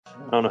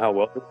I don't know how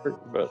well it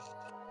worked, but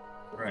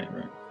Right.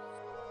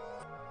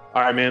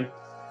 all right, man.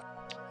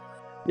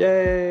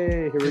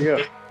 Yay! Here we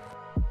go.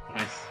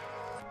 Nice.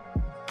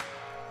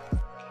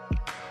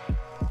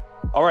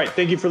 All right,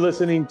 thank you for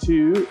listening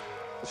to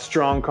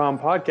Strong Calm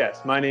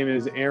Podcast. My name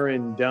is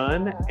Aaron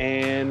Dunn,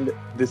 and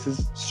this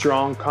is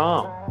Strong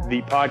Calm,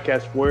 the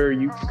podcast where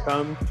you can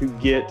come to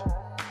get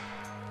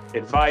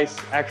advice,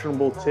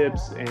 actionable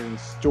tips, and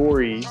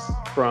stories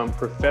from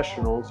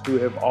professionals who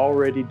have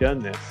already done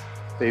this.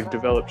 They've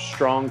developed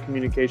strong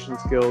communication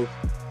skills,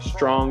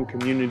 strong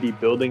community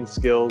building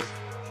skills,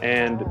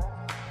 and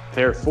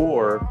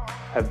therefore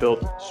have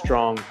built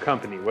strong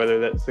company, whether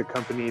that's the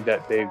company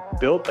that they've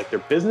built, like their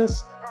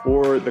business,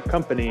 or the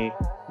company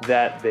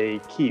that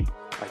they keep,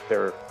 like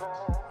their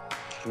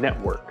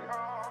network.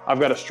 I've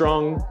got a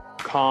strong,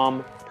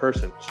 calm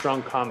person,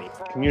 strong commie,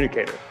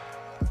 communicator,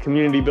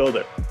 community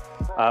builder,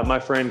 my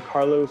friend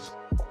Carlos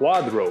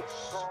Cuadros.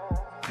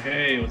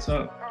 Hey, what's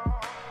up?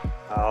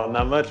 Oh,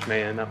 not much,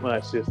 man. Not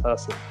much. Just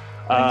hustling.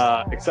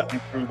 Thanks for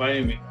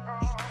inviting me.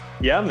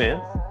 Yeah, man.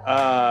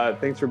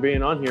 Thanks for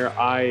being on here.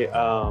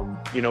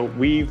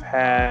 We've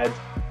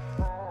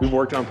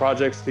worked on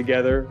projects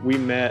together. We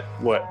met,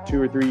 2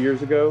 or 3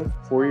 years ago,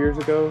 4 years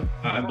ago?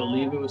 I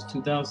believe it was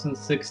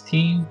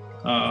 2016,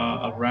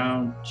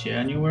 around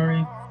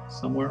January,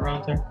 somewhere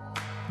around there.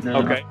 No,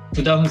 Okay.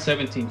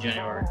 2017,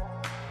 January.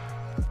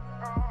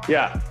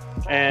 Yeah.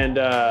 And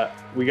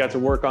we got to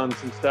work on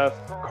some stuff.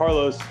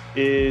 Carlos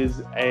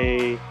is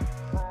a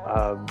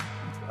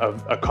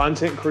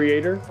content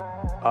creator,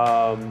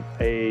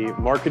 a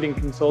marketing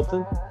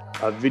consultant,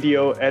 a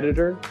video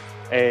editor,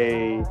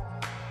 he's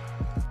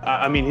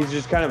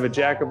just kind of a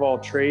jack of all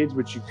trades,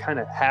 which you kind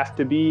of have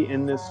to be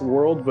in this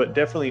world, but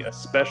definitely a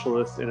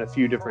specialist in a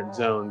few different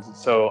zones.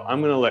 So I'm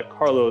going to let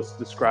Carlos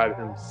describe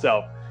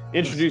himself.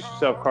 Introduce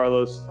yourself,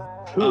 Carlos.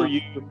 Who are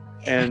you?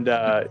 And,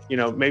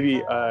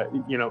 maybe,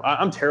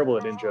 I'm terrible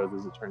at intros,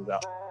 as it turns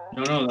out.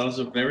 No, that was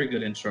a very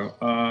good intro.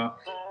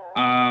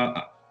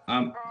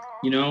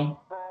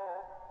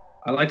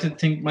 I like to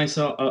think of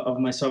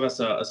myself as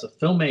a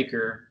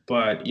filmmaker,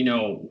 but,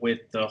 with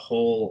the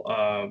whole,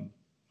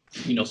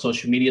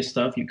 social media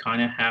stuff, you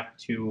kind of have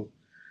to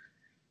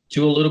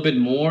do a little bit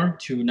more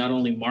to not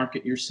only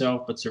market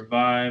yourself, but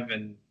survive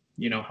and,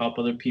 help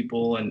other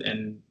people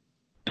and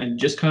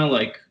just kind of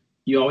like,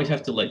 you always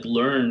have to like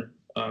learn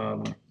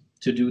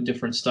to do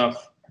different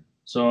stuff.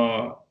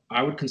 So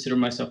I would consider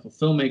myself a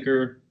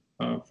filmmaker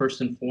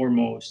first and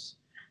foremost,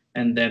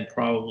 and then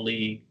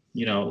probably,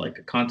 like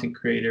a content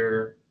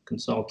creator,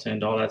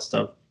 consultant, all that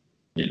stuff,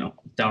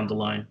 down the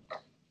line.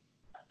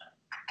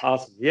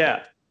 Awesome.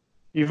 Yeah.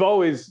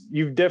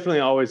 You've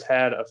definitely always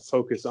had a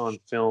focus on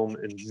film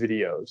and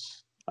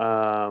videos.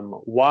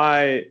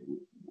 Why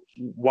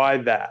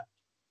that?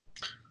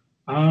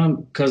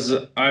 Because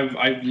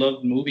I've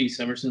loved movies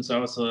ever since I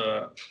was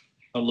a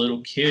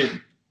little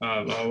kid.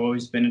 I've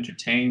always been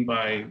entertained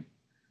by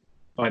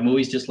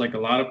movies, just like a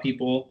lot of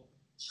people.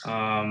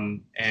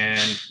 And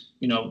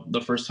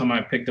the first time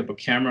I picked up a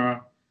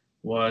camera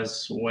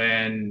was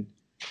when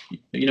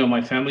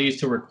my family used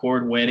to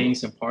record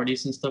weddings and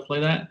parties and stuff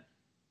like that.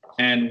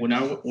 And when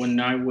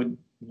I would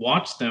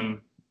watch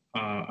them,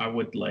 I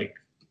would like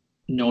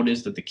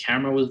notice that the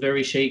camera was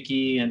very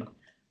shaky, and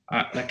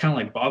that kind of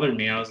like bothered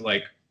me. I was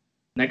like,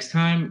 next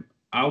time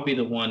I'll be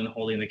the one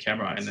holding the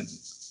camera, and then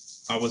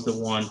I was the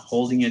one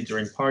holding it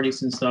during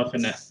parties and stuff,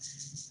 and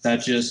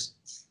that just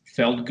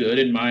felt good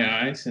in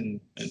my eyes, and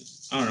I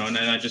don't know, and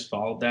then I just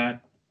followed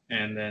that,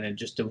 and then it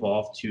just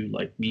evolved to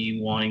like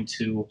me wanting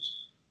to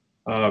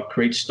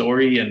create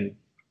story and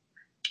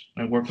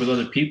work with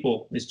other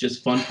people. It's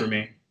just fun for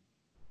me.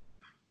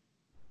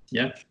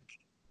 Yeah.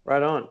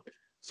 Right on.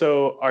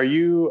 So are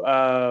you,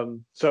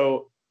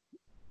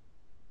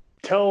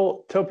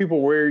 tell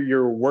people where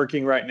you're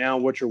working right now,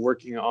 what you're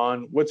working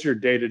on. What's your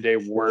day-to-day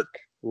work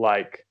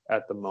like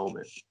at the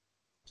moment?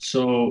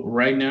 So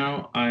right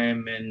now I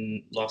am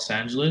in Los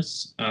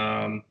Angeles.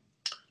 I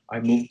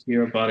moved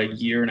here about a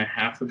year and a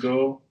half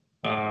ago.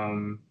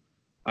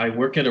 I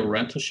work at a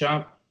rental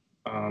shop,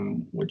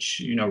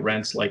 which,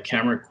 rents like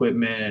camera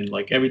equipment and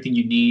like everything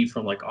you need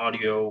from like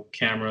audio,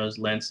 cameras,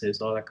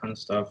 lenses, all that kind of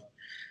stuff.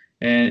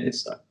 And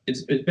it's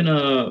been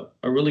a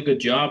really good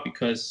job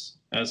because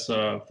as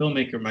a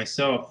filmmaker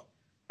myself,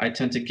 I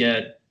tend to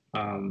get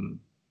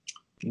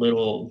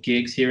little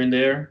gigs here and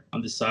there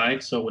on the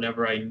side. So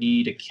whenever I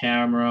need a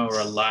camera or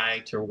a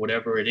light or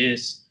whatever it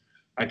is,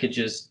 I could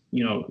just,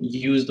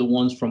 use the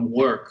ones from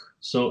work.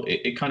 So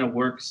it kind of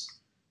works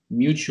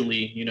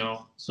mutually,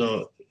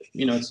 So,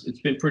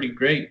 it's been pretty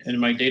great. And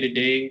my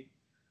day-to-day,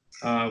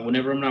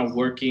 whenever I'm not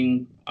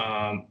working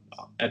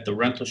at the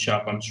rental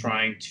shop, I'm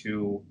trying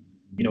to,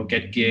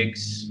 get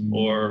gigs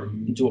or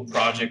do a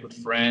project with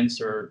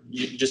friends or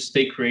just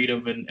stay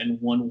creative in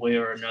one way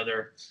or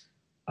another.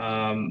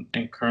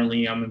 And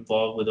currently I'm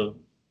involved with a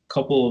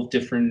couple of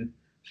different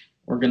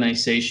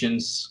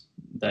organizations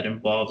that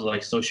involve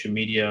like social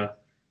media,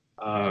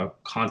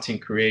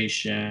 content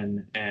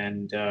creation,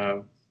 and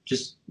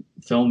just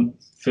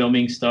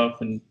filming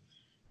stuff and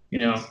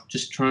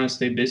just trying to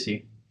stay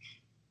busy.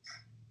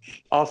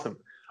 Awesome.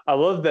 I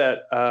love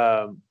that.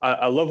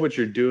 I love what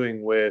you're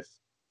doing with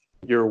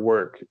your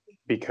work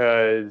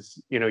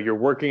because, you're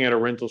working at a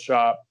rental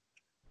shop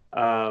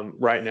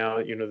right now,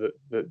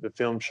 the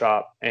film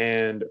shop.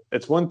 And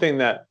it's one thing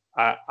that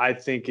I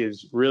think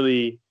is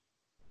really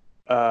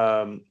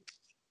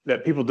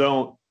that people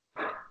don't,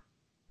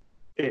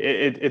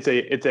 it's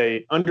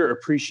a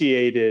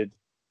underappreciated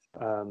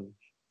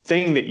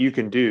thing that you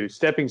can do,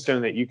 stepping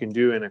stone that you can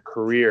do in a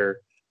career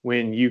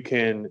when you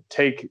can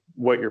take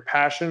what you're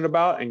passionate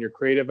about and your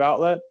creative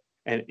outlet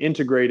and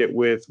integrate it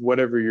with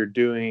whatever you're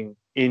doing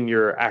in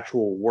your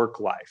actual work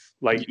life.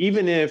 Like,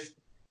 even if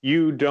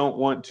you don't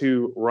want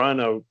to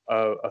run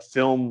a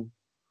film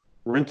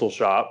rental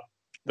shop,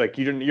 like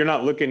you're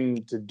not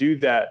looking to do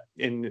that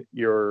in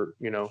your,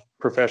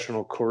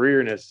 professional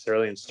career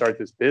necessarily and start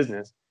this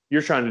business.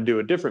 You're trying to do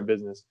a different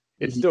business.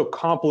 It's still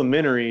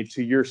complementary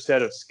to your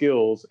set of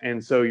skills.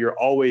 And so you're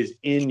always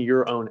in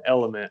your own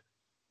element,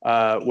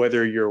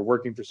 whether you're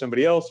working for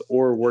somebody else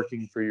or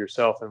working for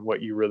yourself and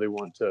what you really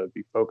want to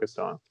be focused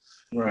on.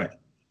 Right.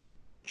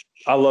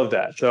 I love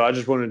that. So I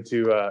just wanted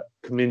to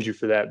commend you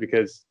for that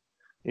because,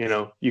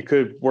 you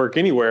could work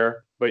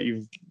anywhere, but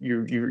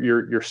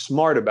you're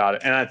smart about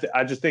it. And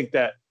I just think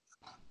that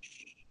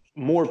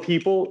more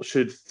people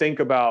should think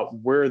about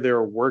where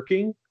they're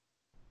working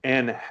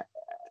and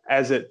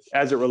as it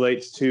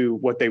relates to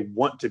what they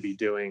want to be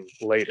doing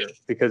later,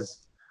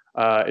 because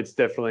it's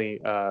definitely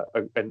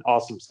an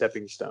awesome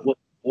stepping stone.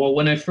 Well,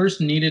 when I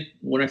first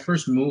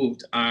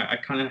moved, I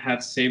kind of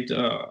had saved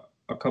a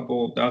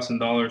couple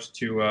 $1,000s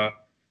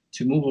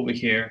to move over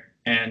here,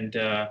 and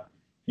for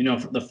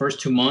the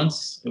first 2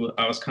 months,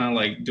 I was kind of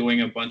like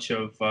doing a bunch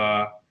of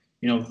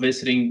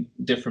visiting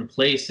different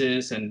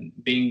places and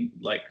being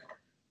like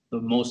the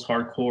most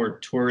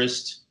hardcore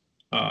tourist,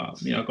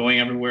 going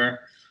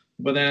everywhere.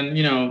 But then,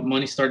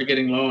 money started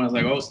getting low, and I was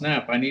like, oh,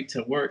 snap, I need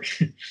to work.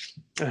 It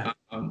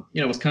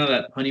was kind of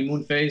that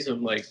honeymoon phase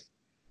of like,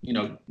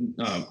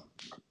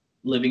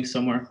 living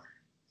somewhere.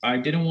 I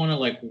didn't want to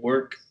like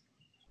work,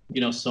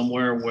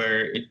 somewhere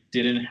where it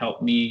didn't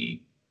help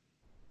me,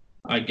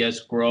 I guess,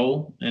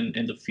 grow in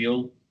the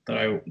field that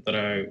I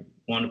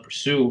want to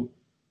pursue.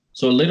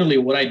 So literally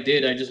what I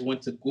did, I just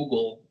went to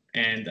Google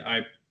and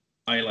I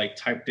like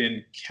typed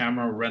in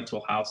camera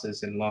rental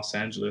houses in Los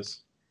Angeles.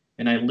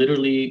 And I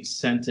literally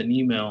sent an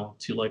email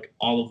to like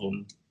all of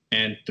them,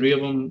 and 3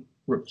 of them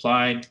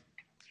replied.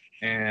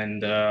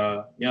 And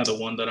the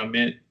one that I'm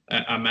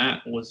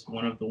at was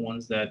one of the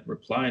ones that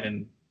replied.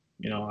 And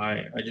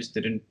I just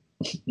didn't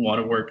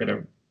want to work at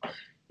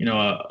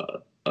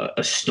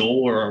a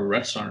store or a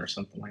restaurant or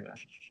something like that.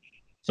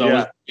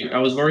 So I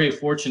was very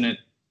fortunate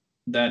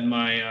that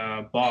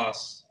my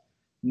boss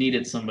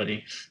needed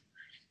somebody.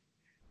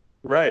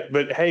 Right.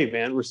 But hey,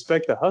 man,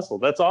 respect the hustle.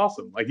 That's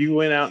awesome. Like, you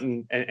went out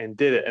and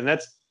did it. And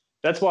that's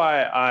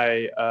why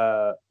I,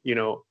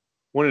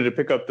 wanted to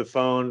pick up the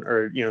phone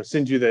or,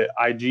 send you the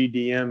IG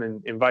DM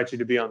and invite you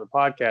to be on the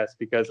podcast,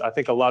 because I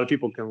think a lot of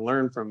people can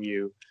learn from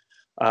you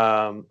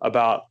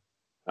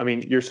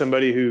you're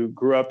somebody who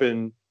grew up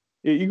in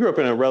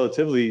a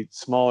relatively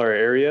smaller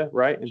area,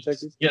 right, in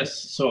Texas?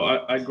 Yes. So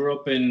I grew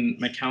up in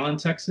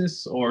McAllen,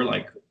 Texas, or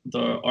like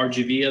the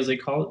RGV as they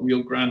call it,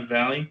 Rio Grande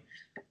Valley.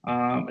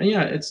 And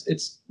yeah,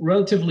 it's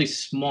relatively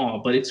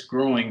small, but it's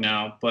growing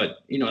now.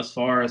 But as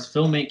far as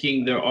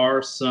filmmaking, there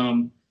are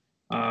some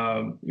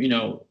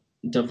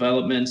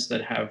developments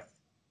that have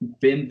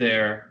been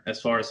there as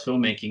far as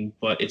filmmaking,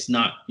 but it's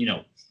not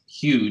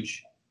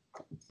huge.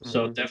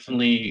 So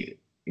definitely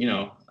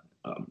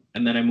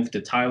and then I moved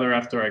to Tyler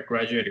after I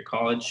graduated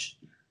college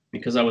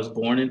because I was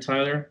born in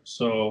Tyler.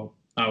 So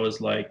I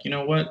was like, you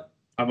know what,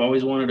 I've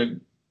always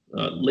wanted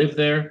to live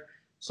there.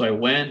 So I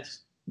went,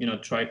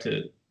 tried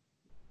to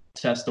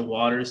test the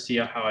waters, see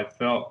how I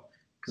felt,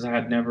 because I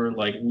had never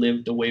like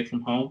lived away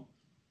from home.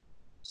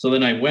 So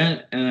then I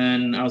went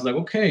and I was like,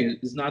 okay,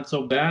 it's not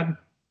so bad.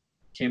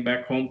 Came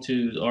back home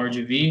to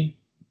RGV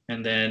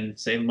and then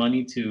saved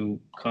money to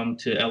come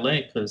to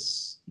LA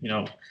because,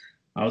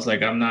 I was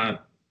like,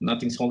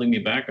 nothing's holding me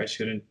back. I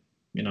shouldn't,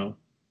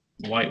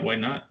 why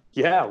not?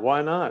 Yeah,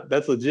 why not?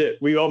 That's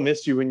legit. We all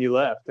missed you when you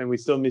left, and we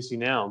still miss you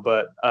now.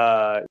 But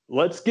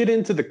let's get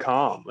into the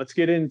COM. Let's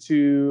get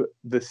into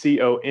the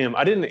COM.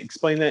 I didn't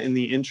explain that in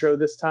the intro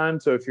this time.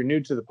 So if you're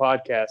new to the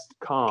podcast,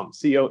 COM,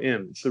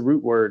 C-O-M, it's the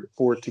root word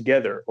for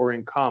together or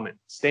in common.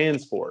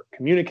 Stands for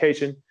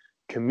communication,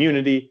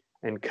 community,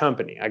 and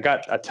company. I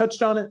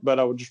touched on it, but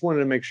I just wanted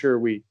to make sure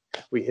we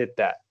hit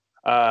that.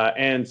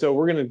 And so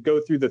we're going to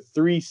go through the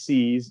 3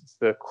 C's. It's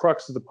the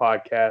crux of the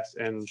podcast.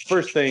 And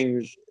first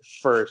things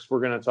first, we're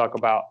going to talk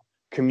about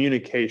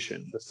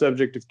communication, the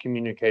subject of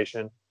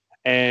communication.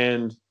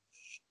 And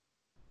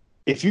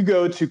if you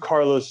go to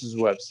Carlos's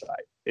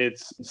website,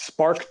 it's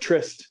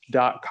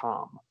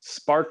sparktrist.com,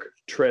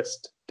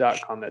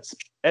 sparktrist.com. That's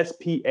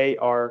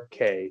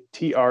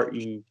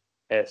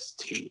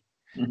SPARKTREST.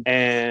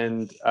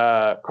 And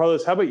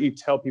Carlos, how about you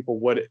tell people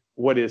what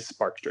is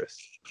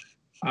Sparktrist?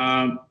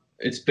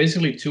 It's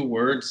basically 2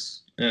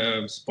 words,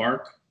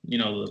 spark,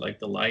 like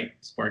the light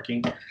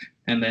sparking,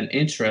 and then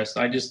interest.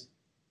 I just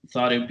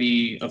thought it'd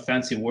be a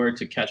fancy word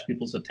to catch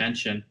people's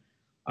attention,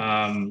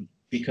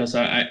 because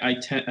I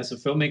tend, as a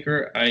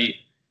filmmaker,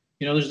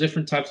 there's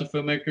different types of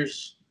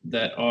filmmakers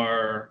that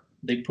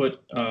they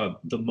put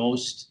the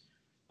most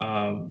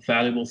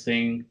valuable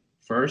thing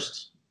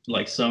first.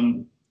 Like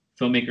some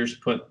filmmakers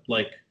put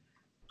like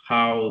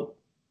how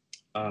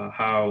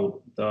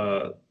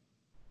the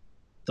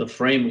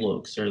frame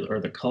looks, or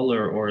the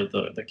color, or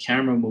the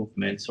camera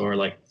movements, or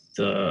like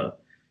the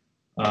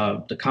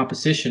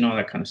composition, all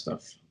that kind of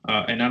stuff.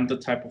 And I'm the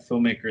type of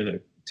filmmaker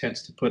that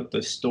tends to put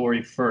the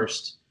story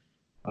first,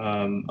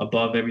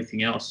 above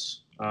everything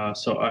else.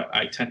 So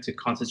I tend to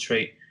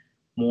concentrate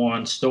more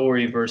on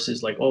story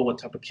versus like, oh, what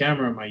type of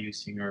camera am I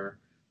using, or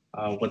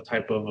what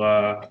type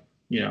of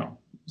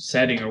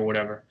setting or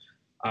whatever.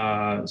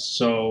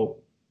 So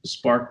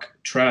Spark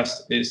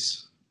Trust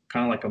is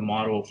kind of like a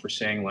model for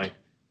saying like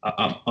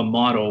a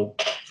model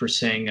for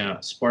saying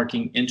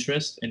sparking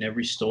interest in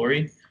every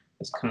story.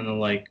 It's kind of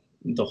like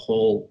the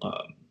whole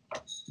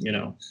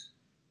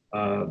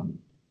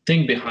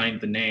thing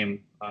behind the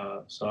name.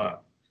 So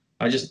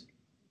I just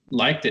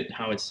liked it,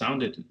 how it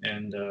sounded,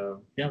 and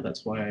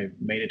that's why I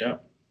made it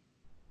up.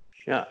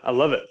 Yeah, I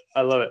love it.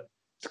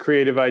 It's a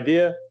creative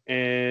idea,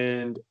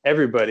 and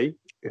everybody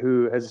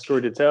who has a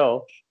story to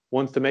tell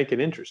wants to make it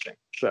interesting.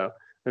 So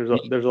there's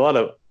a lot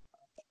of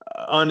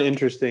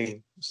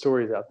uninteresting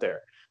stories out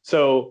there.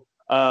 So,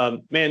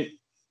 man,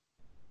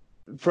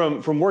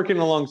 from working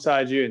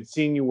alongside you and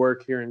seeing you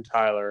work here in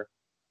Tyler,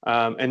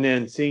 and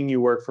then seeing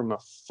you work from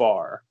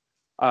afar,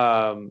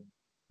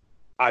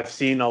 I've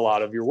seen a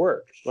lot of your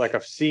work. Like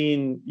I've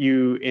seen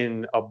you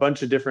in a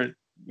bunch of different,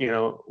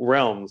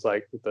 realms,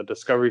 like the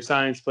Discovery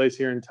Science place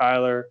here in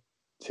Tyler,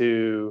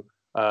 to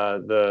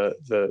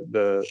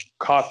the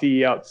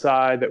coffee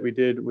outside that we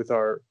did with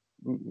our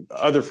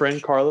other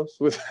friend Carlos,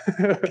 with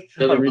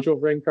our mutual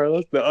friend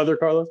Carlos, the other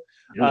Carlos.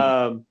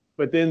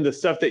 But then the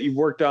stuff that you've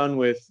worked on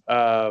with,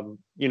 the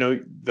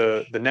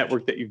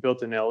network that you've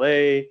built in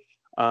LA,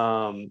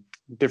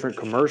 different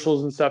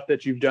commercials and stuff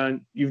that you've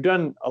done. You've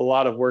done a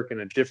lot of work in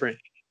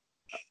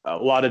a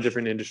lot of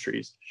different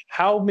industries.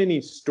 How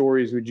many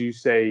stories would you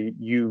say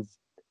you've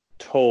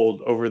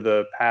told over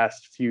the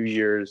past few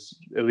years,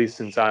 at least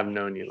since I've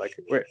known you? Like,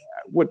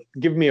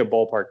 give me a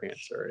ballpark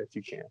answer if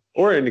you can,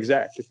 or an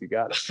exact if you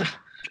got it.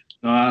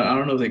 No, I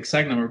don't know the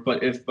exact number,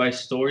 but if by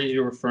stories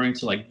you're referring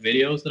to like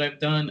videos that I've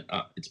done,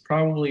 it's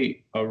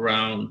probably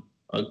around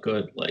a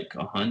good like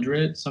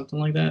 100, something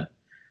like that.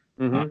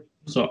 Mm-hmm.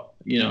 So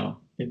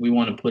if we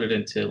want to put it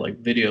into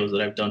like videos that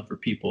I've done for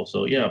people,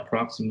 so yeah,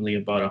 approximately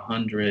about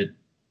 100,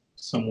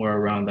 somewhere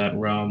around that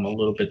realm, a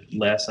little bit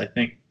less, I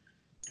think,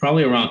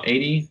 probably around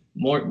 80,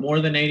 more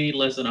than 80,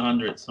 less than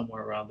 100,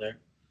 somewhere around there.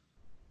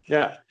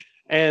 Yeah,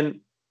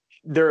 and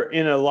they're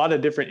in a lot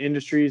of different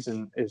industries,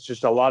 and it's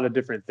just a lot of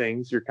different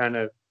things. You're kind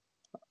of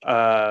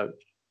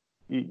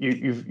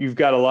you've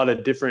got a lot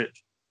of different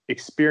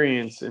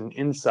experience and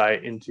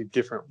insight into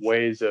different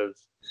ways of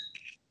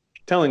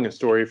telling a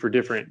story for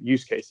different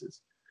use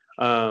cases.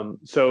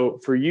 So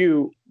for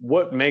you,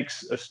 what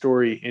makes a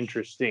story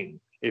interesting?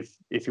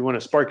 If you want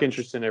to spark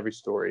interest in every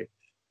story,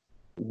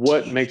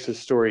 what makes a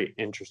story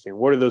interesting?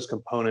 What are those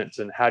components,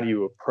 and how do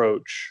you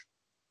approach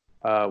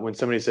when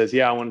somebody says,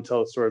 yeah, I want to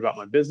tell a story about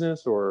my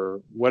business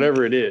or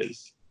whatever it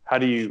is? How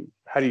do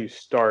you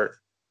start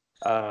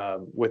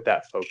with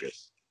that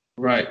focus?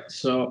 Right.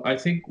 So I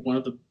think one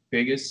of the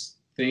biggest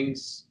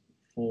things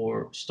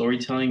for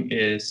storytelling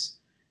is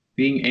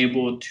being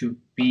able to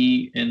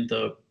be in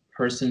the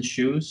person's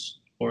shoes,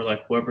 or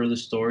like whoever the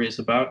story is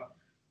about.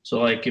 So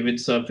like if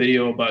it's a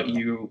video about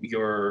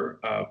your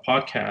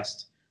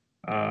podcast,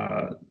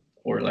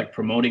 or like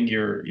promoting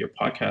your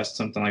podcast,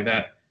 something like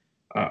that,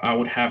 I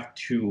would have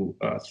to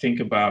think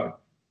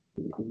about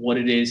what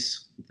it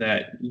is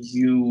that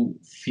you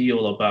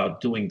feel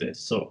about doing this.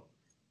 So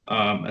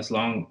as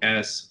long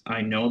as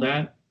I know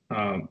that,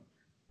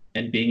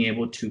 and being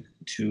able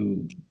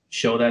to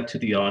show that to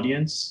the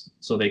audience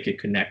so they could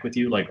connect with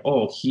you, like,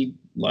 oh, he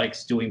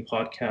likes doing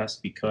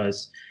podcasts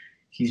because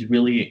he's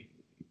really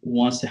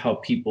wants to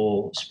help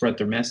people spread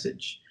their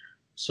message.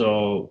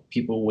 So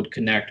people would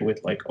connect with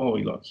like, oh,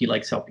 look, he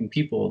likes helping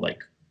people.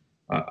 Like,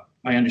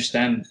 I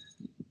understand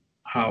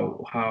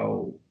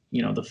how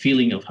the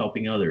feeling of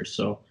helping others.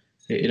 So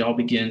it all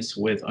begins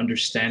with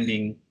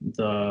understanding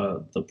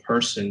the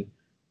person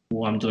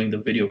who I'm doing the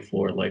video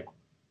for. Like,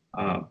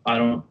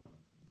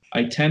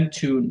 I tend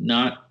to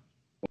not,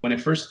 when I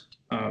first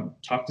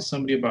talk to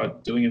somebody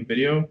about doing a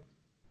video,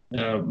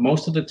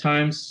 most of the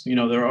times,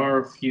 there are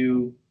a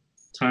few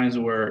times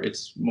where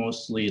it's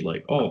mostly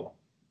like, oh,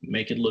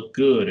 make it look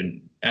good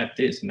and add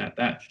this and add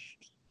that.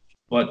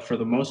 But for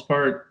the most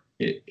part,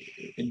 it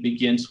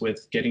begins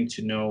with getting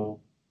to know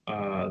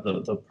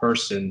the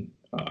person,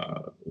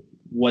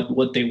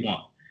 what they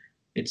want.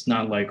 It's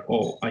not like,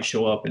 oh, I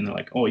show up and they're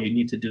like, oh, you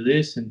need to do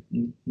this and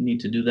you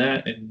need to do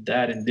that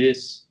and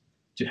this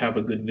to have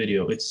a good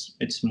video.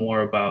 It's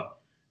more about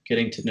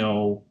getting to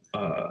know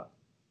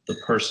the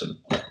person.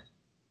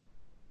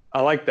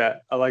 I like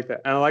that. I like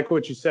that. And I like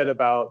what you said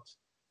about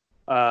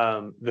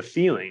the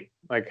feeling,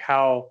 like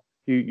how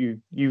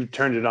you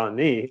turned it on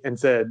me and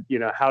said, you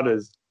know, how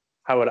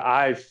would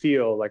I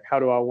feel? Like, how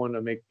do I want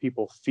to make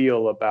people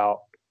feel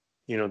about,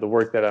 you know, the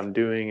work that I'm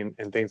doing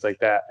and things like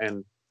that,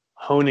 and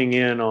honing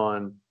in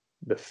on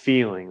the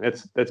feeling.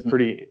 That's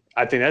pretty,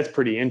 I think that's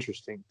pretty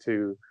interesting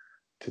to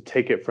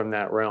take it from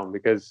that realm,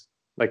 because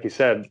like you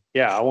said,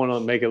 yeah, I want to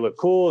make it look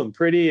cool and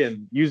pretty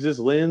and use this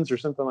lens or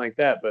something like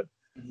that. But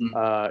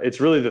it's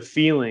really the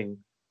feeling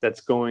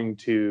that's going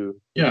to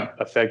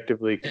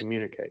effectively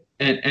communicate.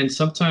 And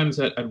sometimes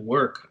at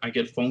work, I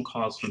get phone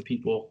calls from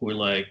people who are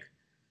like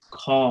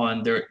call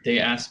and they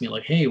ask me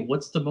like, hey,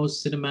 what's the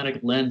most cinematic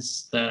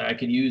lens that I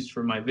could use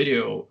for my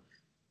video?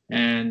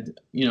 And,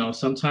 you know,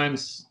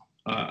 sometimes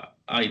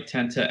I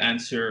tend to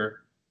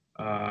answer,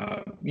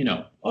 you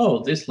know,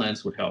 oh, this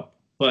lens would help.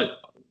 But,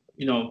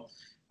 you know,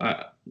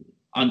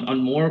 on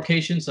more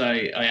occasions,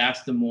 I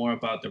ask them more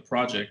about their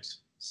project.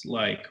 It's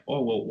like,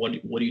 oh, well,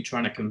 what are you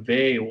trying to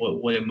convey?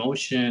 What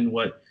emotion?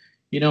 What,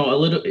 you know, a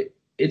little.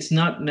 It's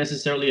not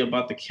necessarily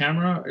about the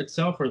camera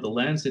itself or the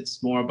lens.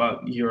 It's more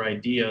about your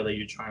idea that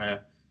you're trying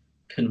to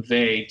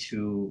convey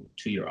to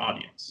your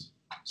audience.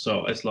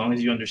 So as long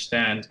as you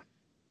understand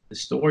the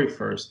story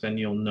first, then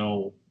you'll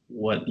know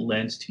what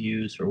lens to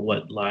use or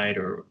what light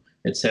or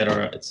et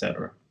cetera, et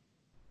cetera.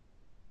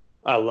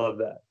 I love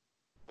that.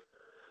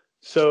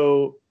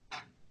 So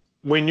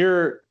when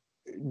you're,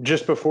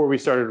 just before we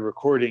started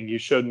recording, you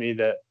showed me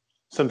that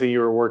something you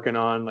were working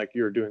on, like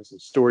you were doing some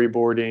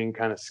storyboarding,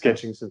 kind of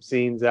sketching some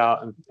scenes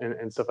out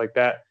and stuff like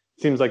that.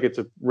 Seems like it's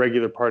a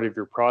regular part of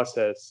your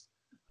process.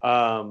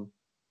 I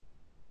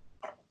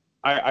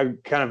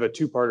kind of a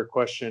two-parter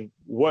question.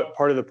 What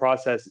part of the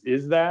process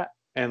is that?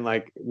 And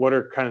like, what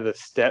are kind of the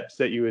steps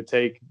that you would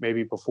take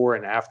maybe before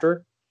and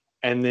after?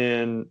 And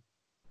then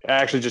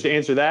actually just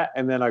answer that.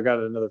 And then I got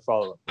another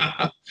follow-up.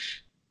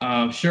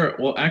 Sure.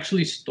 Well,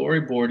 actually,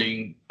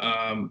 storyboarding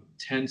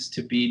tends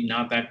to be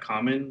not that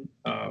common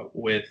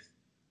with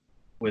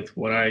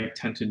what I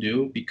tend to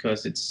do,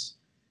 because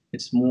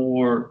it's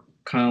more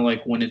kind of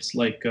like when it's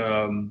like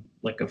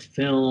a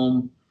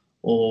film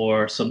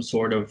or some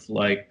sort of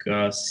like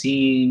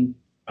scene,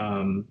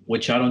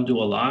 which I don't do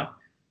a lot.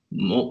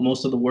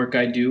 Most of the work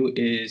I do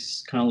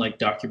is kind of like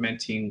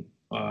documenting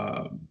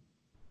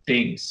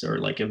things or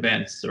like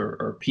events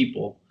or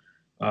people,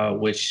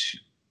 which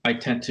I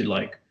tend to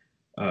like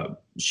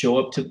show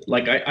up to.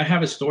 Like I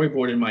have a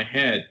storyboard in my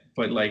head,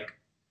 but like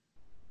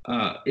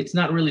it's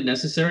not really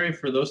necessary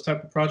for those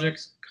type of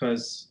projects,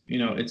 because you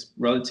know it's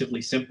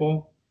relatively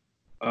simple.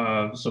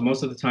 So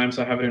most of the times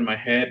I have it in my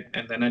head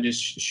and then I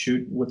just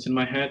shoot what's in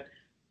my head.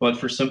 But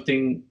for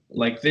something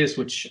like this,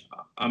 which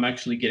I'm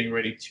actually getting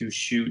ready to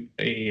shoot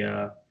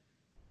a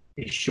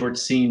short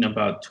scene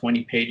about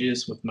 20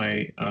 pages with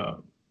my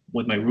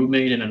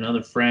roommate and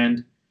another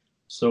friend.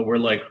 So we're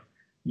like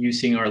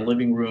using our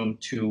living room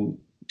to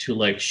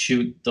like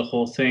shoot the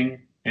whole thing,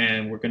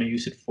 and we're going to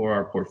use it for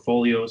our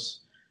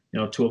portfolios. You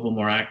know, two of them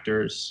are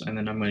actors, and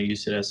then I'm going to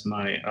use it as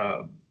my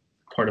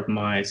part of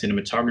my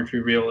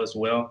cinematography reel as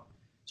well.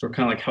 So we're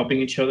kind of like helping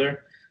each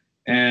other.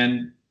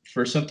 And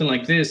for something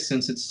like this,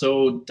 since it's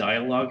so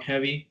dialogue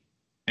heavy,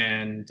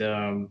 and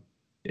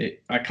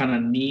I kind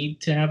of need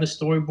to have a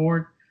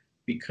storyboard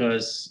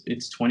because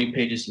it's 20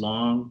 pages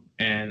long,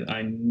 and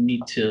I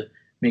need to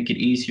make it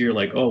easier.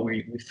 Like, oh,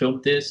 we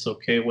filmed this.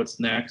 Okay, what's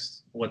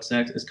next? What's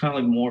next? It's kind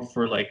of like more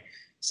for like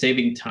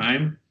saving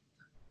time.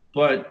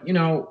 But, you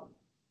know,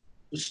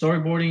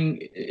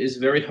 storyboarding is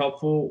very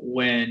helpful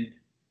when,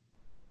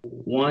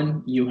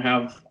 one, you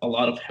have a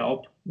lot of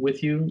help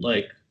with you.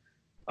 Like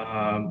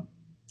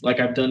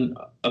I've done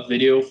a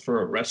video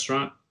for a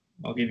restaurant.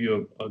 I'll give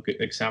you a good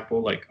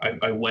example. Like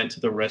I went to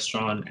the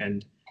restaurant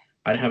and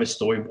I didn't have a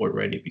storyboard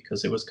ready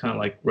because it was kind of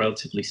like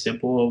relatively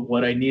simple of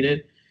what I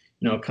needed.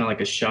 You know, kind of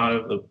like a shot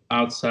of the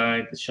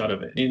outside, the shot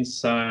of it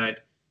inside,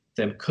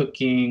 them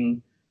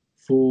cooking,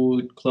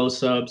 food,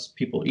 close-ups,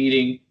 people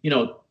eating. You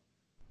know,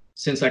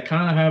 since I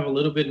kind of have a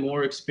little bit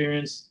more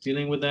experience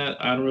dealing with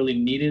that, I don't really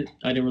need it.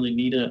 I didn't really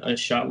need a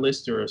shot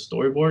list or a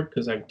storyboard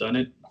because I've done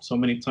it so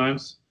many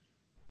times.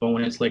 But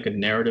when it's like a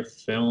narrative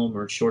film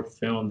or short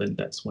film, then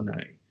that's when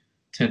I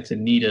tend to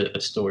need a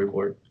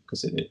storyboard,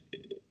 because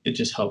it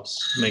just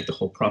helps make the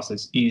whole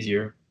process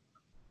easier.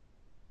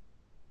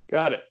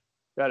 Got it.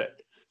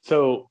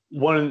 So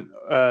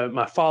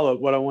my follow-up,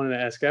 what I wanted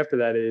to ask after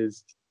that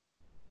is,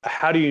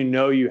 how do you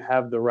know you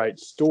have the right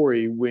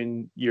story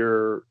when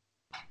you're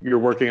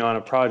working on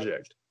a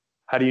project?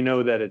 How do you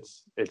know that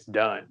it's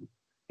done?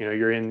 You know,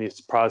 you're in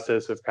this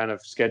process of kind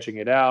of sketching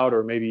it out,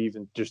 or maybe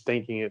even just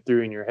thinking it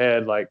through in your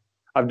head. Like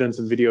I've done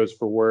some videos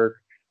for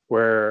work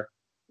where,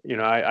 you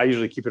know, I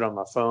usually keep it on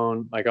my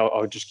phone. Like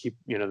I'll just keep,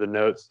 you know, the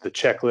notes, the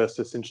checklist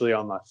essentially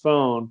on my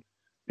phone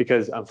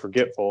because I'm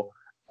forgetful.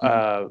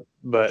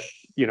 But,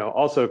 you know,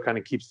 also kind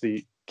of keeps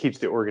the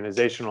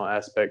organizational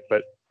aspect.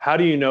 But how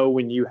do you know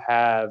when you're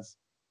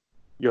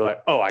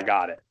like, oh, I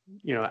got it,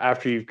 you know,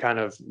 after you've kind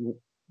of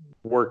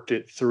worked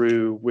it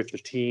through with the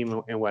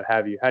team and what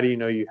have you? How do you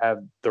know you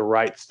have the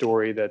right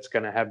story that's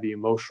going to have the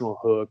emotional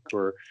hook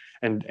or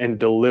and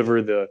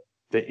deliver the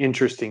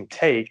interesting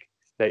take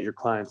that your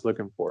client's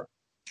looking for?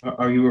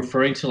 Are you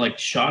referring to like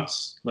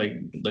shots, like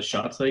the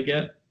shots they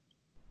get?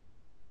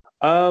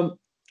 I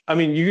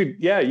mean,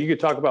 you could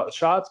talk about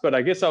shots, but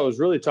I guess I was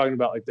really talking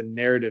about like the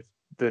narrative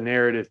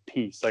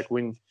piece, like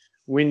when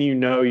you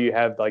know you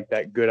have like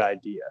that good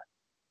idea.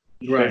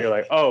 That Right. you're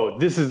like, oh,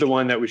 this is the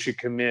one that we should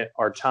commit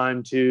our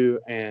time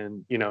to.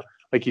 And,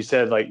 like you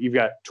said, like you've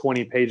got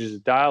 20 pages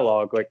of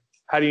dialogue. Like,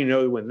 how do you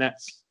know when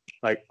that's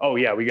like, oh,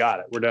 yeah, we got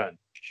it. We're done.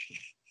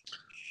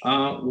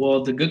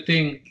 Well, the good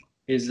thing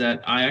is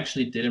that I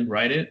actually didn't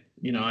write it.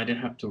 I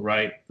didn't have to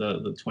write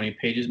the 20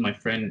 pages. My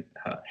friend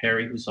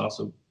Harry, who's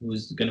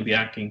going to be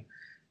acting,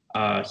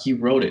 he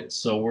wrote it.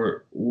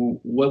 So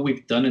what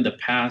we've done in the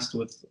past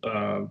with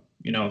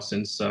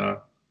since we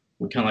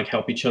kind of like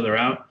help each other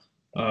out,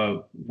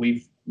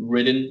 we've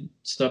written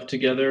stuff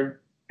together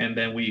and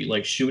then we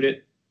like shoot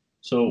it.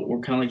 So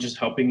we're kind of like just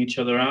helping each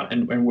other out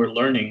and we're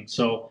learning.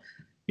 So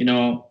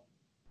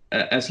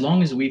as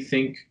long as we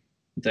think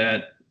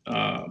that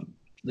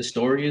the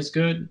story is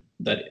good,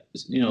 that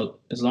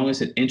as long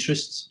as it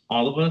interests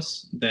all of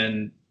us,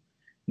 then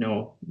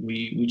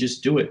we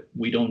just do it.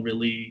 We're not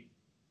really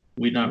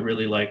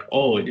like,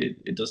 oh,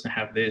 it doesn't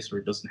have this or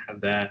it doesn't have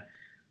that.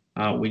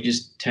 We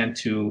just tend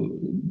to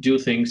do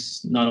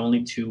things not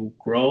only to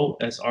grow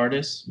as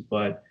artists,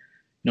 but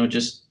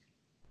just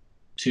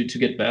to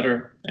get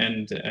better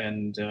and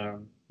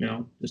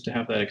just to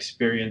have that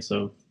experience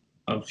of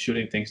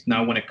shooting things.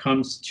 Now, when it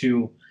comes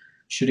to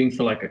shooting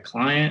for like a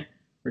client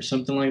or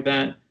something like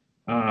that,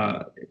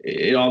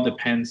 it all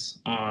depends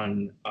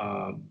on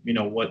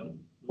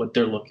what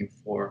they're looking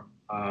for.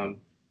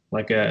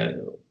 Like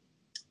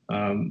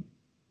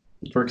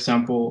for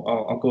example,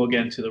 I'll go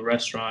again to the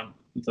restaurant.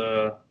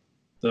 The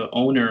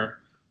owner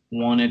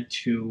wanted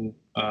to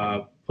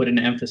put an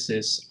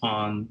emphasis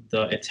on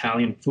the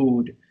Italian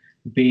food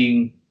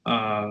being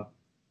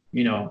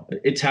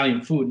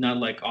Italian food, not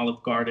like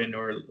Olive Garden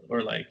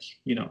or like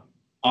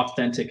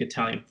authentic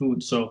Italian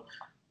food. So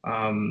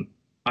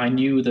I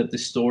knew that the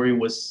story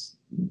was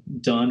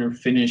done or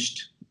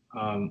finished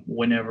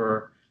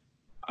whenever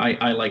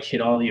I like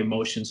hit all the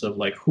emotions of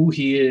like who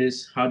he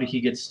is, how did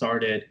he get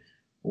started,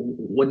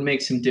 what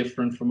makes him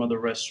different from other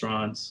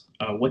restaurants,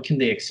 what can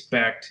they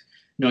expect.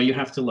 You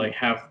have to like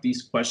have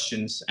these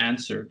questions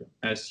answered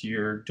as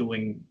you're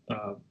doing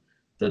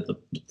the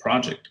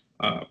project,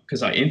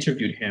 because I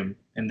interviewed him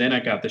and then I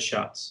got the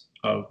shots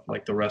of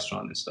like the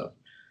restaurant and stuff.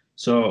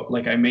 So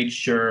like I made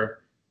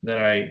sure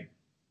that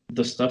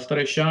the stuff that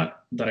I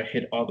shot, that I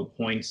hit all the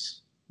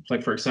points.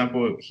 Like for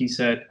example, he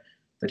said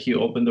that he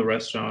opened the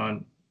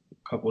restaurant a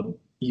couple of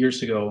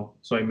years ago,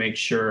 so I made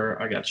sure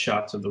I got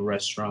shots of the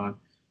restaurant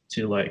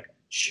to like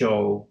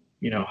show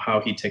how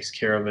he takes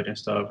care of it and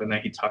stuff. And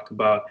then he talked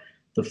about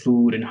the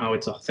food and how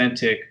it's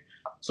authentic,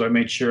 so I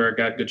made sure I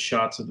got good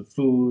shots of the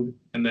food.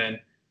 And then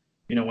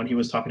when he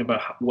was talking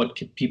about what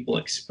could people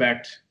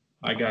expect,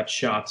 I got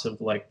shots of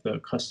like the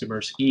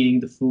customers eating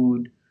the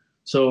food.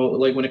 So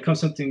like when it comes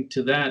something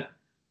to that,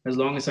 as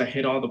long as I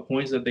hit all the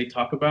points that they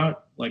talk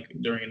about like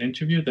during an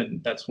interview,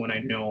 then that's when I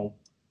know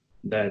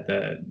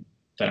that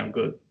I'm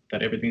good,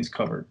 that everything's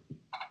covered.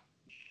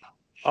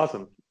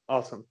 Awesome.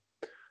 That's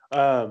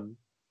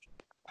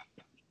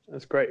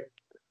great.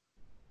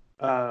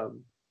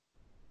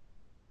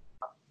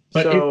 But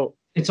so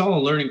it's all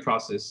a learning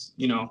process,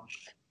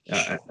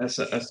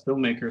 as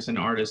filmmakers and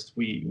artists,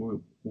 we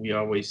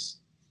always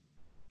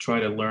try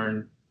to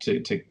learn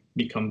to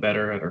become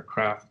better at our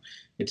craft.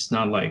 It's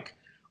not like,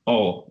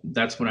 oh,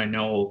 that's when I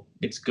know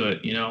it's good.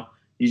 You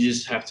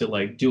just have to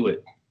like do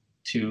it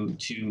to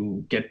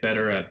get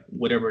better at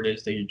whatever it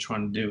is that you're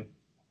trying to do.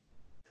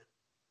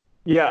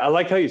 Yeah, I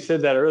like how you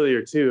said that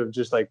earlier too, of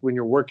just like when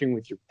you're working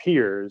with your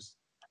peers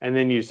and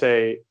then you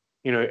say,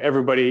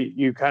 everybody,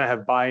 you kind of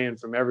have buy-in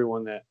from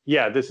everyone that,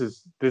 yeah, this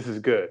is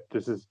good.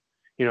 This is,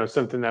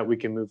 something that we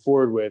can move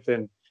forward with.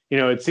 And,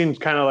 it seems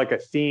kind of like a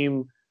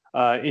theme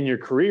in your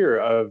career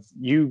of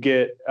you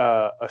get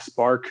a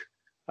spark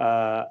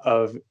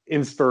of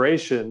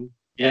inspiration,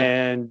 Yeah.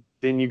 and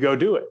then you go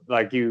do it.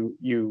 Like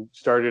you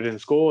started in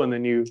school and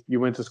then you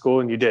went to school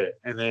and you did it.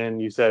 And then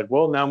you said,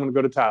 well, now I'm going to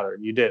go to Tyler.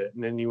 And you did it.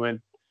 And then you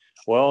went,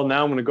 well,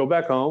 now I'm going to go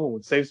back home. I'm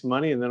going to save some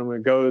money, and then I'm going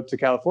to go to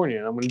California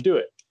and I'm going to do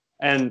it.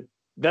 And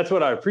that's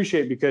what I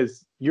appreciate,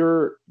 because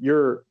you're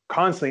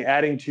constantly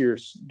adding to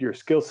your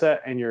skill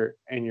set and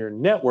your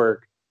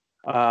network,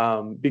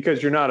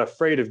 because you're not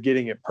afraid of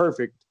getting it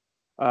perfect.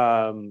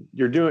 You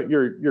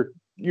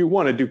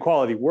want to do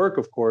quality work,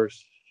 of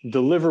course,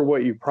 deliver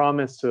what you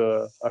promise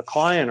to a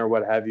client or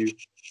what have you,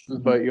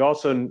 Mm-hmm. but you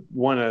also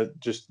want to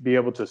just be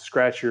able to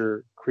scratch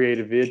your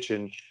creative itch.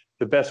 And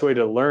the best way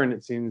to learn,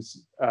 it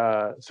seems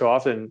so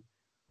often,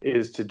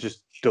 is to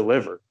just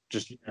deliver,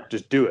 just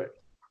do it.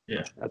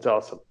 Yeah, that's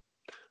awesome.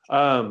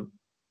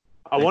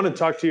 I want to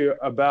talk to you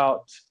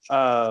about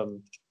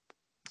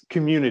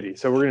community.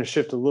 So we're going to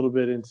shift a little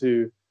bit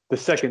into the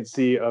second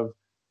C of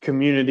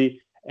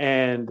community.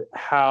 and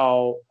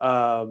how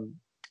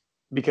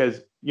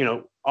because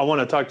I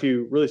want to talk to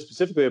you really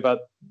specifically about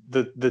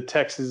the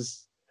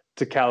Texas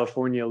to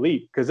California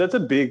leap, because that's a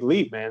big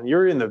leap, man.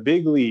 You're in the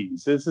big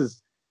leagues. This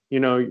is,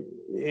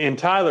 and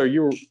Tyler,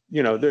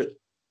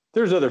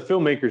 there's other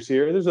filmmakers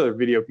here, there's other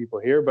video people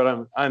here,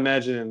 but I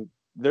imagine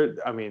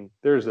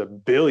there's a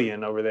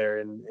billion over there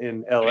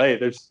in LA.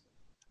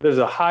 There's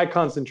a high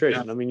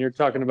concentration. Yeah. I mean, you're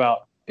talking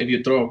about, if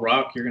you throw a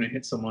rock, you're gonna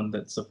hit someone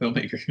that's a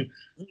filmmaker.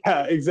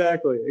 yeah,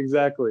 exactly,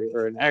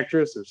 or an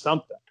actress or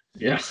something.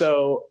 Yeah.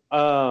 So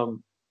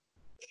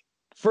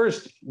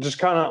first, just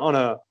kind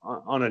of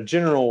on a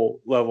general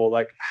level,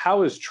 like,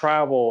 how has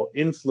travel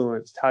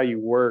influenced how you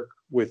work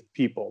with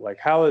people? Like,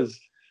 how is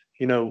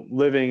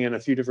living in a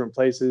few different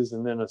places,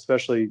 and then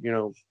especially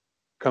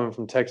coming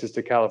from Texas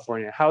to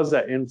California, how has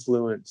that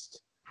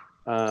influenced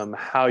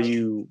how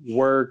you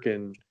work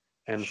and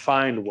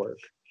find work?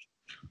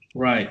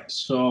 Right.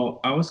 So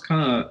I was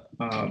kind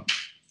of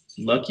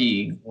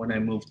lucky when I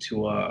moved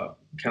to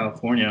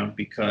California,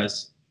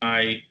 because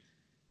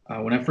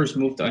when I first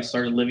moved, I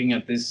started living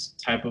at this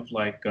type of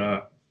like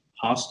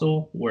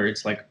hostel where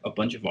it's like a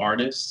bunch of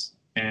artists,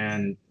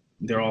 and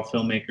they're all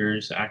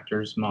filmmakers,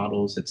 actors,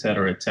 models, et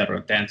cetera,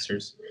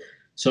 dancers.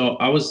 So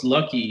I was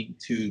lucky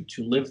to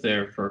live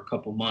there for a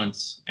couple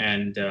months,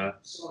 and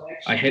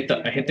I hit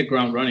the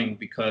ground running,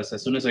 because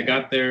as soon as I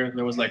got there,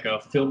 there was like a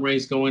film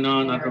race going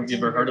on. I don't know if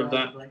you've ever heard of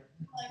that.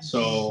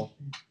 So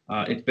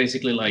it's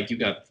basically like you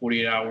got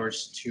 48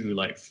 hours to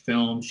like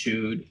film,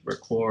 shoot,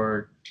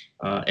 record,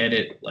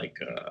 edit like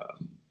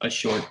a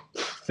short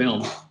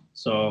film.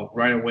 So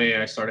right away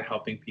I started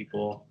helping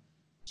people,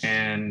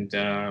 and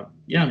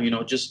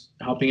just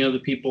helping other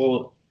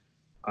people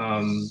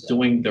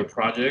doing their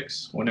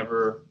projects.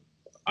 Whenever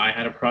I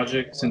had a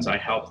project, since I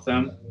helped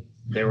them,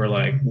 they were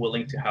like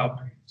willing to help.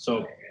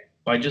 So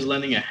by just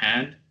lending a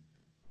hand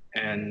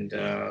and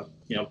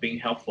being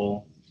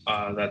helpful,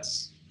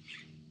 that's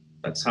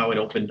how it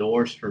opened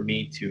doors for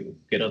me to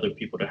get other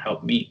people to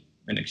help me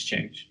in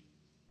exchange.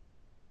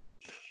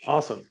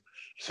 Awesome.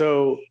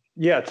 So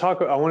yeah,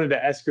 I wanted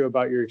to ask you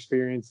about your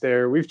experience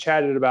there. We've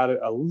chatted about it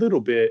a little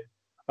bit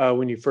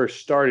when you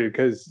first started,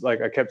 because like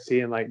I kept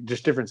seeing like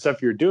just different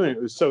stuff you were doing.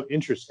 It was so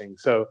interesting.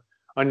 So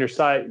on your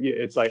site,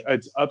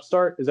 it's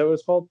Upstart. Is that what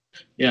it's called?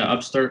 Yeah,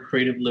 Upstart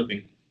Creative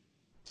Living.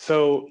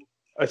 So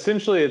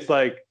essentially, it's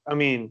like, I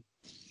mean,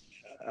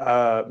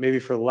 maybe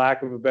for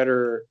lack of a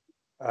better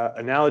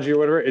analogy or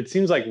whatever, it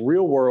seems like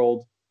real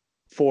world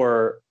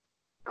for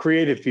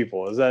creative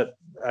people. Is that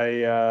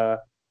a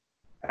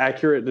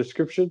accurate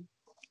description?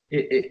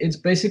 It's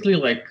basically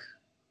like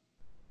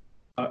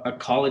a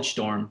college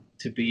dorm,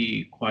 to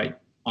be quite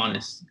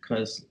honest,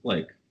 because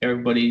like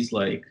everybody's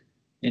like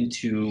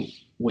into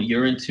what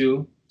you're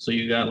into, so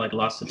you got like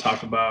lots to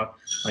talk about.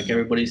 Like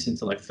everybody's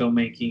into like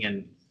filmmaking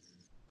and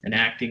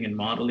acting and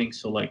modeling,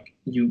 so like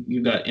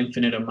you got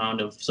infinite amount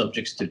of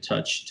subjects to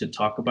touch, to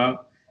talk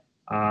about.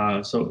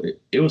 So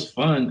it was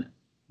fun,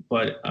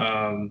 but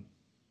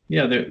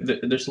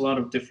there's a lot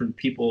of different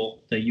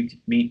people that you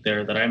could meet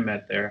there, that I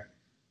met there.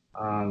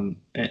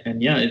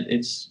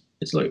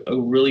 It's like a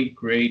really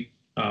great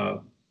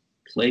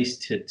place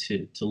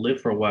to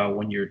live for a while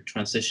when you're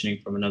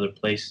transitioning from another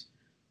place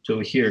to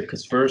over here.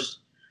 Because first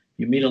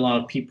you meet a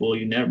lot of people,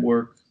 you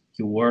network,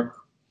 you work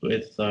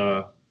with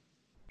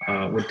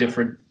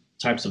different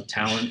types of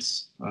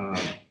talents.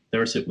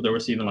 There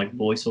was even like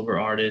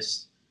voiceover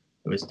artists,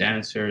 there was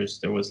dancers,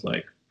 there was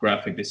like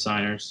graphic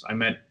designers. I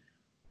met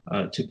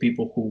two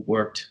people who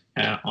worked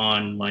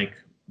on like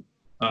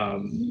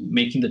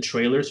making the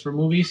trailers for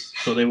movies.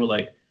 So they would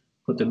like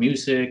put the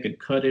music and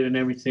cut it and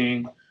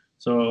everything.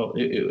 So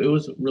it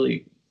was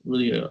really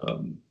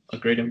a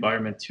great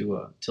environment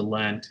to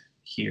land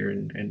here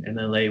in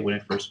LA when I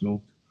first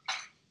moved.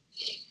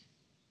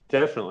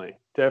 Definitely,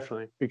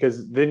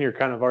 because then you're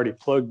kind of already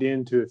plugged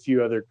into a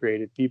few other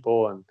creative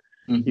people, and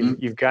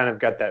you've kind of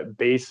got that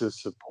base of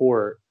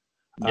support.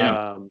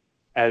 Yeah.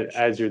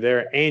 As you're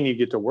there, and you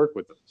get to work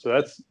with them. So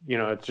that's,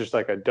 it's just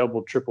like a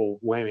double, triple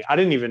whammy. I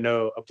didn't even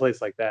know a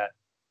place like that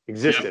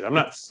existed. Yeah. I'm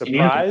not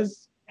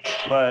surprised,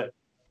 but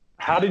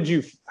how did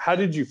you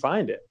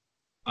find it?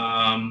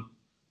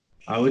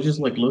 I was just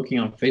like looking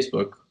on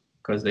Facebook,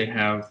 because they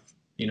have,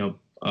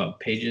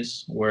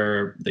 pages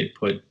where they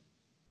put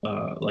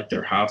like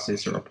their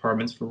houses or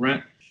apartments for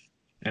rent.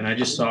 And I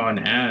just saw an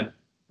ad,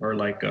 or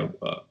like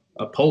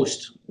a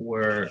post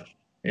where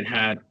it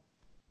had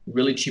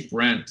really cheap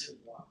rent.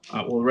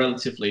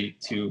 Relatively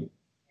to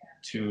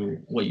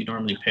what you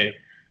normally pay.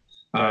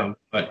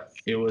 But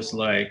it was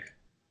like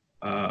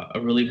a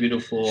really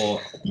beautiful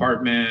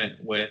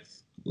apartment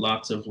with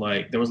lots of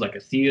there was like a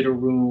theater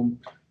room,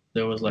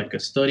 there was like a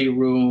study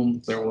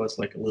room, there was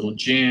like a little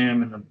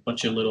gym and a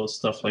bunch of little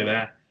stuff like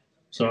that.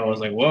 So I was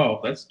like,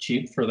 whoa, that's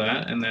cheap for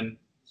that. And then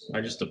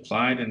I just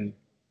applied, and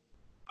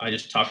I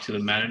just talked to the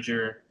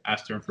manager,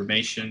 asked her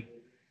information.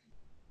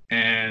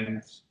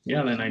 And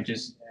then I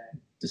just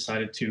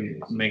decided to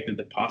make the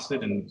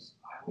deposit and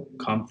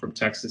come from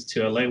Texas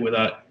to LA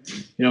without,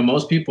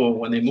 most people,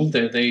 when they move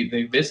there,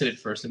 they visit it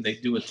first and they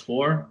do a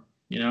tour,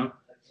 you know,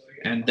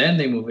 and then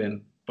they move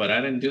in. But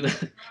I didn't do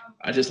that.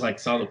 I just like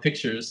saw the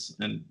pictures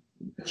and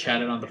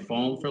chatted on the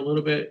phone for a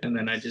little bit, and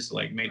then I just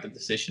like made the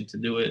decision to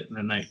do it, and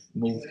then I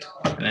moved.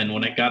 And then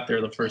when I got there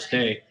the first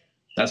day,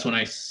 that's when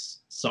I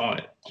saw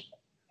it.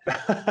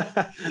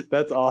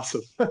 That's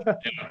awesome.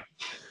 Yeah.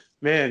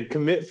 Man,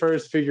 commit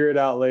first, figure it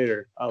out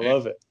later. I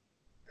love it.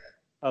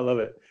 I love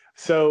it.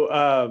 So,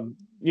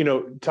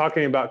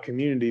 talking about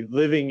community,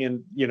 living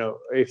in,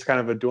 it's kind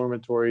of a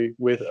dormitory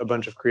with a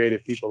bunch of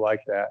creative people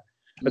like that.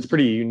 That's a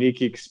pretty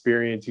unique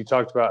experience. You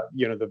talked about,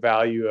 the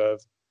value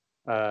of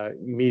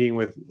meeting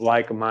with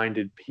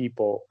like-minded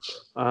people.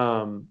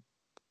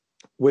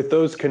 With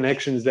those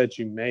connections that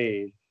you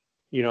made,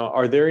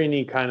 are there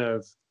any kind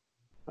of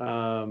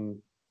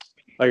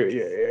like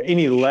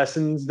any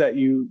lessons that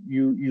you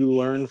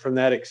learn from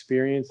that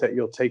experience that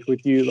you'll take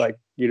with you, like,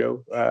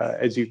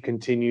 as you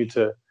continue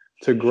to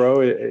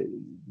grow?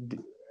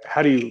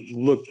 How do you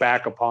look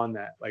back upon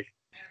that? Like,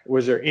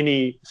 was there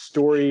any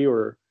story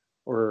or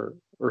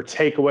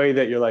takeaway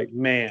that you're like,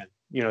 man,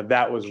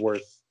 that was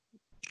worth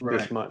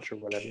this much or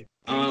whatever?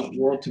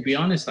 Well, to be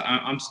honest,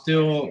 I'm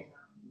still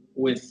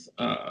with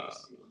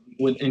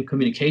in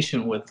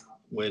communication with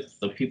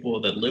the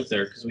people that live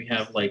there, because we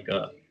have like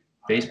a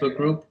Facebook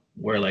group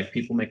where like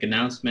people make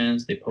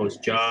announcements, they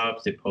post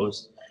jobs, they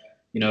post,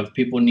 if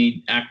people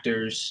need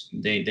actors,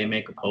 they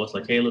make a post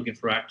like, hey, looking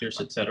for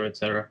actors, et cetera,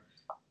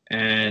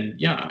 and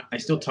yeah,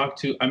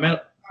 I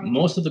met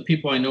most of the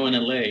people I know in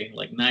LA,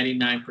 like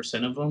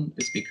 99% of them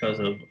is because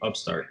of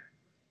Upstart.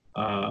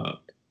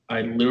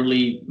 I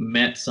literally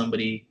met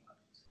somebody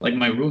like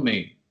my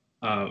roommate,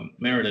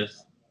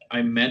 Meredith.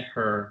 I met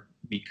her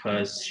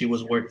because she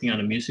was working on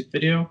a music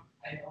video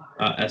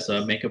as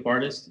a makeup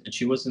artist, and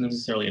she wasn't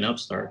necessarily an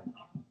Upstart,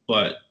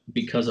 but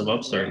because of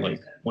Upstart,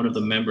 like one of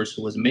the members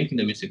who was making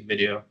the music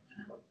video,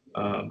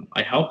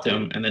 I helped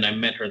him, and then I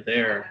met her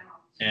there,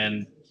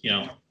 and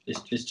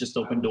it's just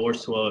opened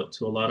doors to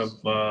a lot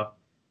of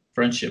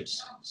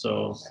friendships.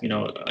 So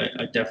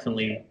I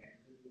definitely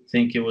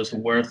think it was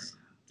worth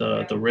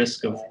the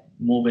risk of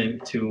moving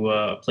to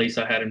a place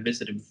I hadn't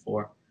visited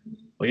before.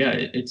 But yeah,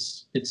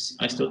 it's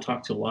I still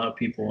talk to a lot of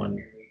people,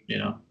 and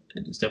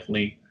it's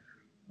definitely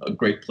a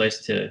great place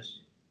to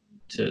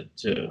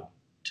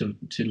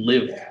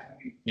live.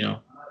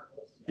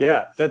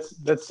 Yeah,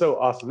 that's so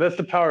awesome. That's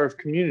the power of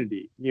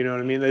community. You know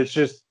what I mean? It's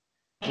just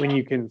when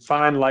you can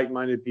find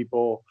like-minded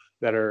people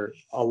that are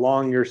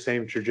along your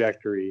same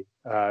trajectory,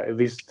 at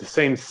least the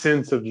same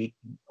sense of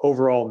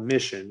overall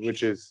mission,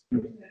 which is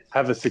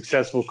have a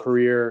successful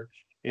career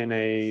in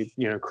a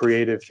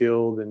creative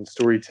field and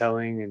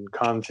storytelling and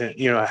content.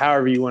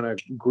 However you want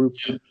to group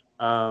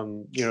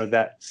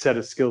that set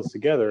of skills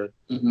together,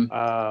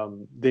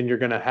 then you're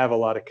going to have a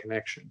lot of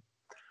connection.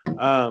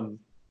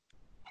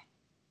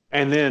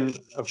 And then,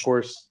 of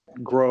course,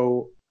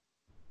 grow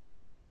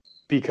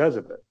because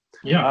of it.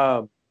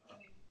 Yeah.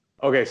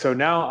 Okay, so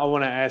now I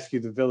want to ask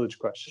you the village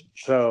question.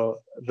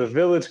 So the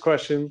village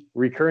question,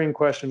 recurring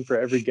question for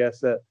every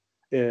guest that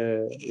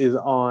is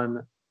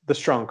on the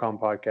StrongCom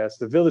podcast.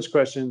 The village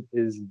question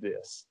is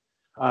this.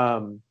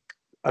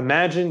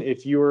 Imagine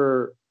if you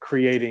were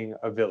creating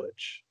a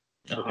village.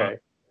 Okay.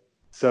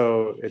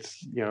 So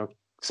it's,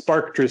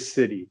 Sparktress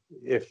City,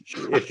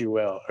 if you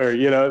will, or,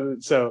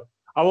 so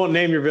I won't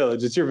name your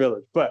village. It's your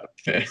village. But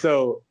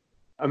so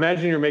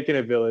imagine you're making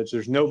a village.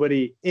 There's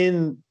nobody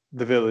in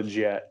the village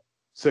yet.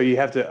 So you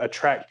have to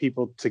attract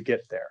people to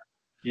get there.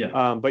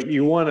 Yeah. But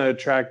you want to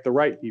attract the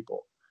right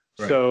people.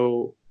 Right.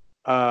 So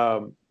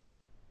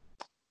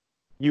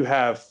you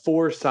have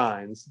 4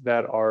 signs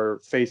that are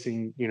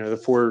facing, the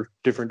 4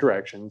 different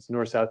directions,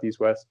 north, south, east,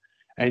 west.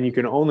 And you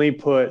can only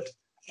put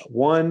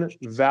one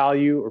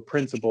value or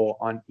principle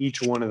on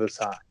each one of the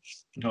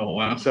signs. Oh,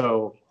 wow.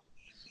 So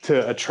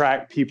to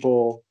attract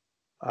people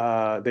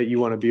that you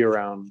want to be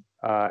around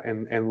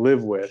and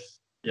live with.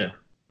 Yeah.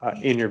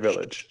 In your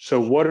village. So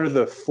what are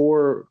the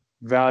 4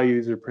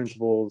 values or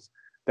principles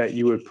that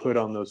you would put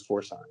on those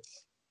 4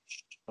 signs?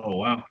 Oh,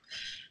 wow.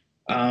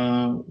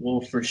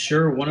 Well, for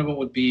sure, one of them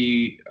would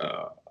be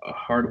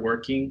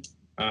hardworking.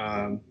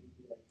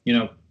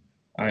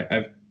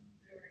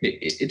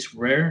 It's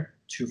rare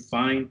to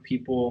find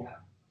people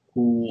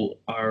who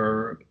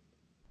are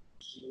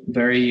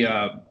very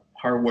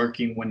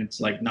hardworking when it's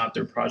like not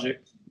their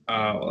project.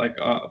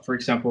 For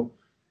example,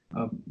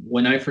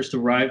 when I first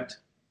arrived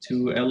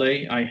to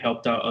LA, I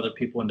helped out other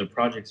people in their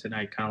projects, and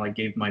I kind of like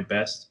gave my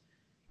best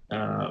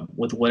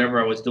with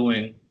whatever I was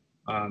doing,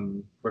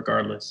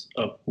 regardless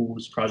of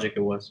whose project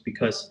it was.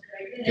 Because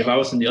if I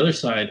was on the other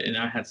side and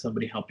I had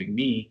somebody helping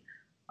me,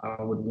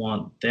 I would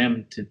want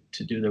them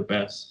to do their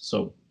best.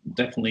 So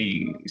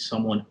definitely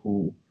someone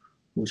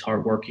who's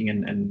hardworking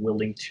and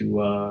willing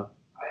to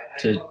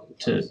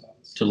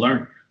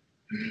learn.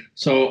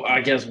 So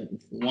I guess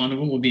one of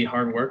them would be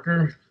hard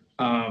worker.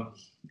 I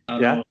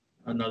don't know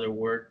another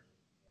word.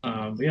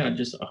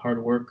 Just a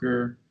hard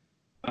worker.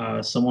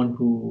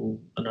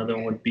 Another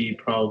one would be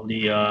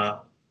probably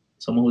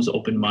someone who's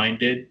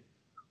open-minded.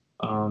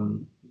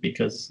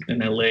 Because in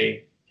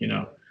LA,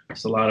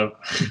 There's a lot of,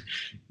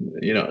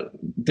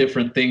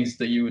 different things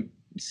that you would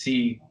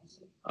see,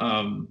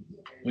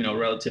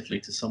 relatively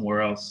to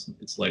somewhere else.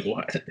 It's like,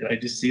 what, did I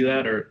just see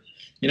that? Or,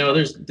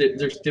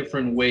 there's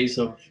different ways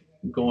of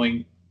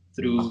going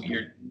through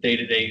your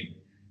day-to-day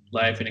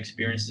life and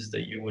experiences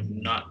that you would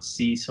not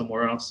see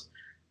somewhere else.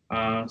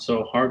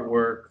 So hard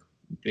work,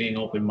 being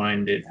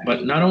open-minded,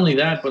 but not only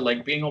that, but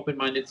like being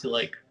open-minded to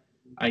like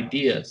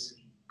ideas,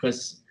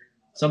 because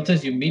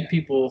sometimes you meet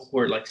people who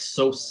are like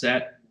so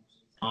set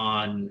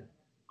on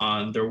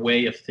their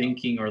way of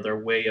thinking or their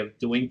way of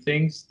doing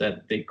things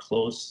that they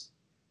close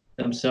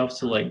themselves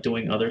to like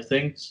doing other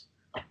things.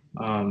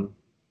 Um,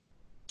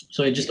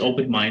 so just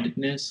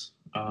open-mindedness.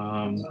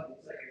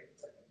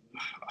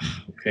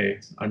 Okay,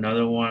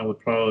 another one would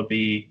probably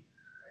be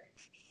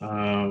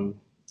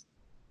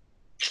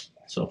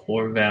so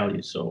 4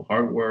 values. So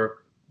hard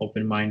work,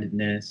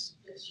 open-mindedness.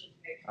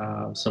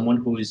 Someone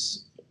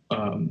who's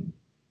I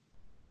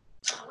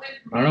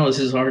don't know. This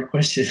is a hard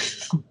question.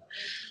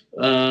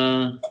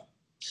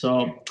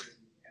 So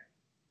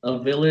a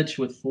village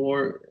with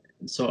 4.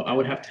 So I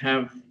would have to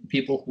have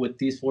people with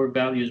these 4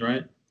 values,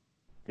 right?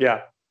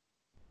 Yeah.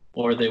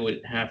 Or they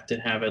would have to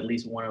have at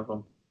least one of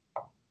them.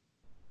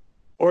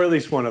 Or at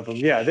least one of them.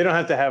 Yeah, they don't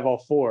have to have all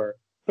 4,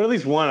 but at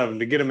least one of them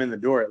to get them in the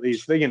door. At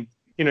least they can,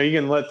 you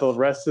can let the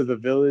rest of the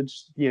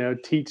village,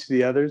 teach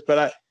the others.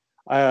 But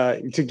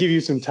to give you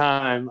some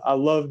time, I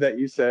love that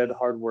you said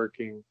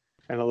hardworking,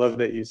 and I love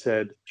that you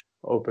said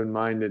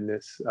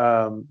open-mindedness.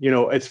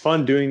 It's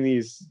fun doing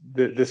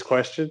this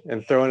question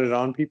and throwing it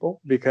on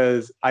people,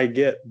 because I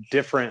get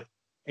different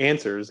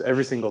answers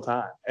every single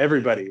time.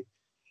 Everybody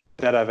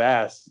that I've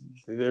asked,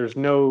 there's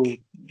no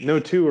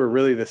 2 are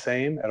really the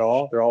same at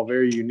all. They're all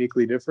very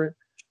uniquely different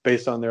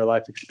based on their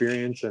life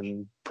experience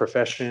and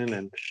profession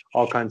and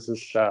all kinds of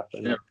stuff.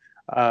 And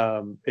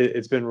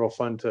it's been real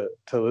fun to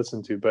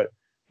listen to. But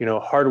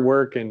hard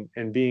work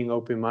and being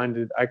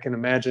open-minded, I can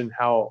imagine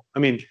how. I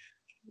mean,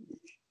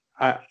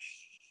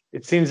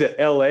 it seems that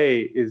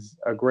LA is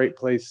a great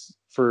place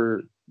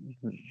for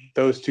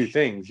those 2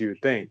 things, you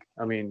would think.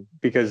 I mean,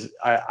 because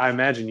I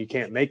imagine you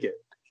can't make it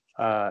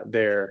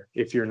there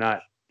if you're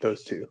not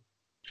those 2.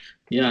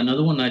 Yeah,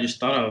 another one I just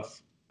thought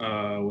of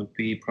would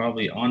be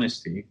probably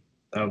honesty.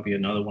 That would be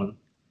another one,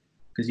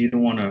 because you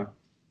don't want to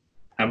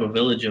have a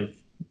village of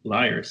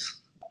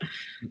liars.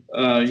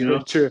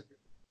 True.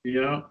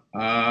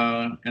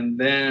 And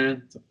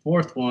then the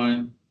 4th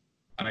one,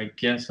 I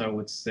guess I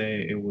would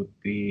say it would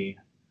be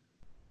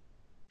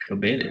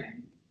committed.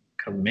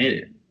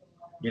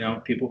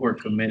 People who are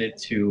committed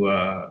to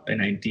an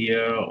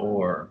idea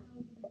or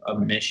a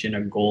mission,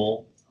 a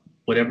goal,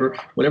 whatever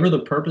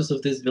the purpose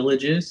of this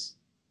village is.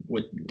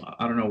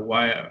 I don't know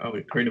why I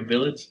would create a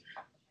village,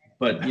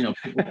 but people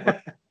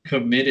are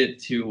committed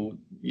to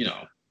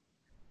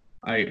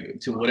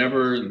to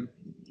whatever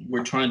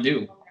we're trying to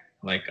do.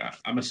 Like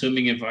I'm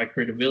assuming if I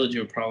create a village, it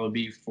would probably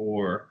be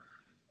for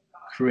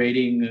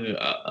creating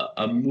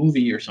a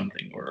movie or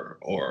something,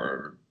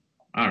 or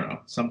I don't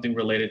know, something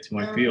related to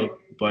my field,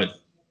 but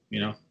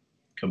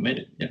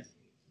committed. Yeah.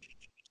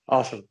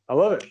 Awesome. I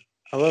love it.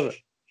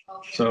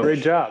 So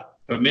great job.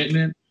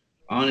 Commitment,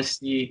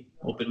 honesty,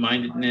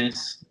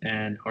 open-mindedness,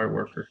 and hard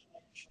worker.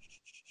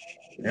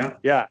 Yeah.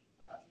 Yeah.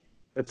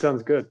 That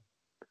sounds good.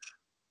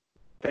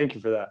 Thank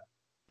you for that.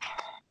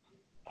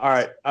 All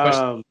right.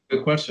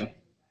 Good question.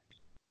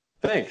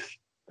 Thanks.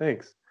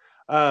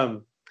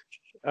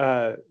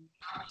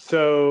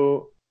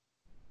 So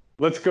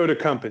let's go to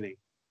company.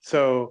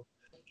 So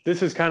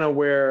this is kind of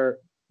where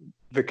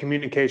the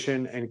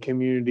communication and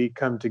community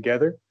come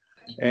together.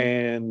 Mm-hmm.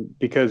 And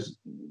because,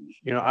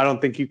 I don't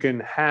think you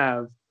can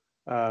have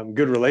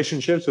good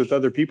relationships with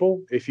other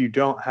people if you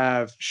don't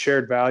have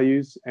shared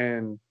values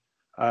and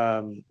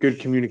good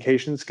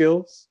communication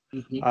skills.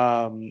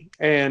 Mm-hmm.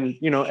 And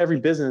every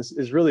business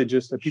is really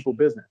just a people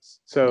business.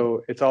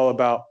 So it's all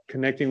about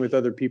connecting with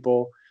other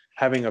people,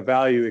 having a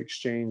value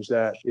exchange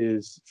that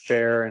is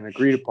fair and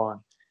agreed upon.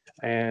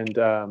 And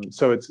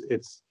so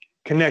it's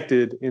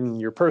connected in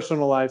your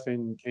personal life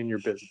and in your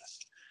business.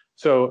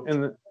 So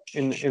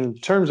in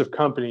terms of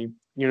company,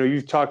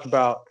 you've talked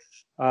about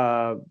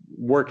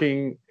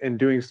working and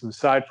doing some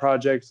side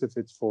projects, if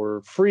it's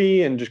for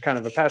free and just kind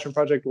of a passion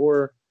project,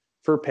 or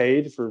for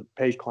paid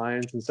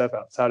clients and stuff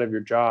outside of your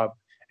job.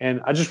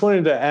 And I just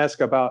wanted to ask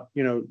about,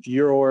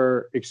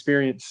 your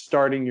experience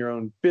starting your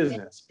own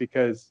business,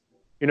 because,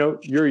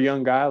 you're a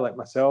young guy like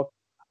myself.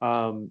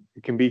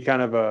 It can be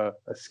kind of a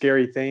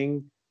scary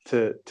thing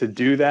to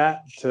do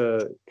that,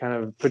 to kind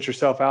of put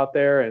yourself out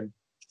there and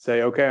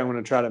say, okay, I'm going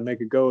to try to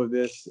make a go of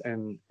this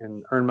and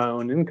earn my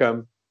own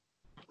income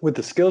with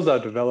the skills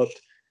I've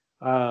developed.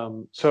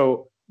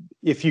 So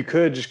if you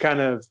could just kind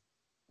of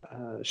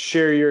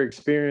share your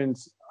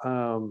experience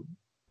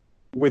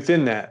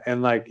within that,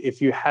 and like if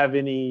you have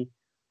any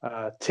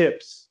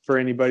tips for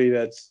anybody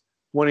that's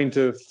wanting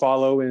to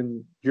follow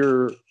in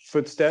your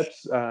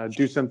footsteps,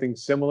 do something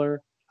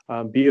similar,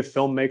 be a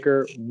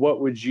filmmaker, what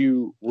would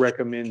you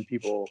recommend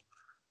people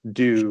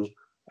do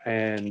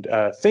and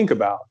think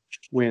about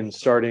when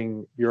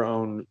starting your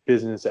own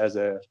business as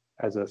a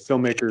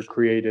filmmaker,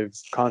 creative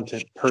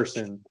content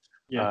person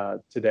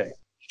today?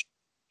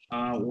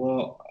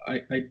 Well,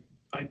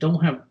 I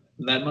don't have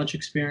that much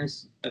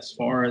experience as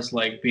far as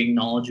like being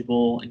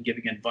knowledgeable and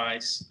giving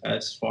advice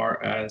as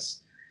far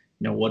as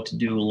what to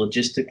do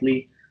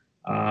logistically.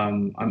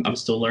 I'm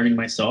still learning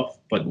myself,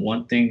 but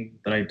one thing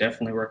that I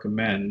definitely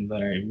recommend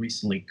that I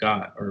recently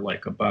got, or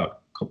like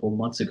about a couple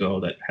months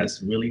ago, that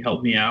has really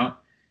helped me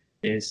out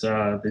is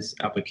this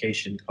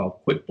application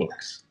called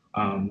QuickBooks.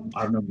 I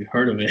don't know if you've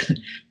heard of it,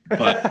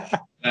 but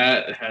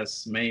that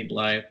has made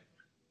life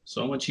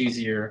so much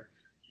easier.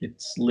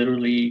 It's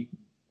literally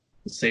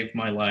saved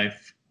my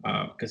life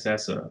because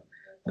as a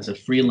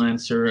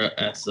freelancer,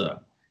 as a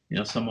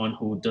someone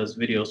who does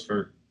videos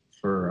for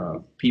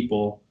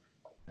people,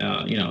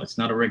 it's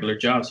not a regular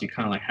job, so you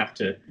kind of like have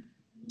to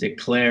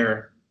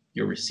declare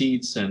your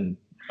receipts and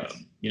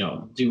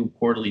do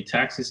quarterly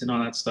taxes and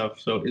all that stuff.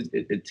 So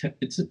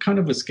it's a kind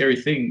of a scary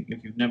thing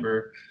if you've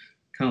never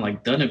kind of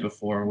like done it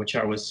before, which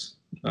I was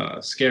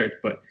scared,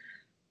 but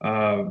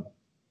I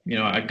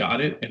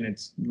got it, and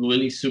it's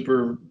really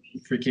super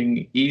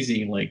freaking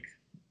easy. Like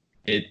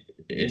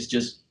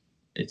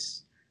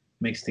it's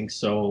makes things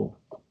so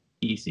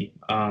easy.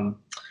 And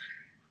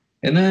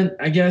then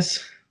I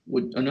guess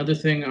another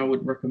thing I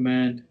would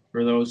recommend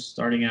for those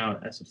starting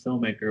out as a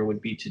filmmaker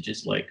would be to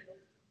just like,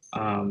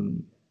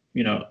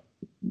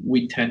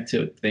 we tend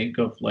to think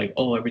of like,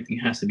 oh, everything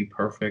has to be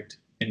perfect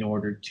in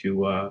order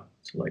to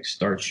like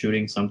start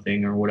shooting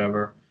something or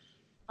whatever.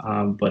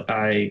 But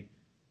I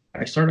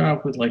started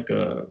out with like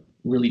a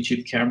really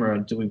cheap camera,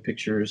 doing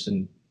pictures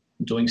and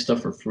doing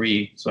stuff for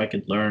free so I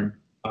could learn.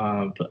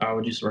 But I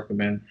would just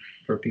recommend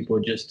for people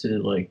just to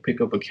like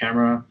pick up a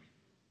camera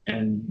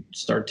and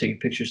start taking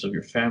pictures of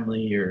your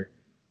family or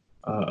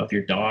of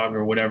your dog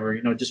or whatever.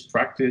 Just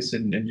practice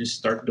and just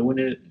start doing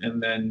it.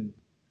 And then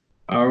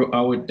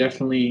I would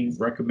definitely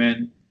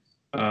recommend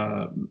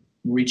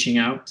reaching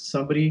out to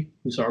somebody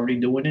who's already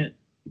doing it.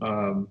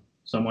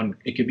 Someone,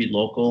 it could be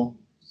local.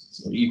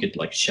 So you could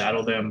like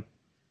shadow them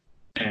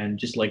and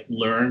just like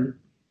learn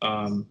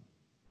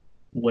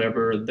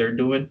whatever they're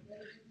doing.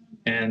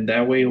 And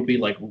that way it'll be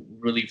like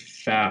really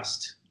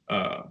fast.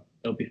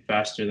 It'll be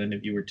faster than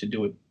if you were to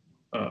do it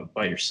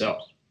by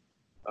yourself.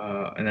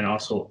 And then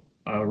also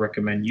I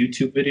recommend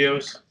YouTube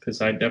videos,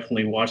 because I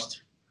definitely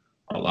watched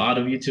a lot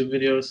of YouTube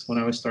videos when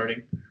I was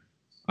starting.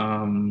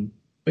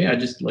 But yeah,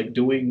 just like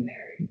doing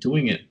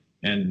it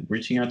and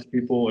reaching out to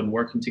people and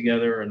working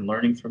together and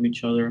learning from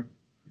each other.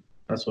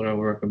 That's what I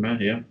would recommend.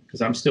 Yeah,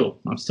 because I'm still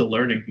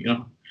learning.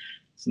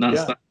 It's not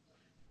stop.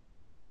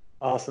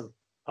 Awesome.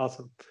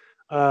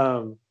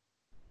 I'll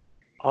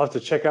have to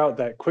check out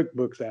that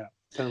QuickBooks app.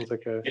 Sounds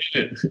like a.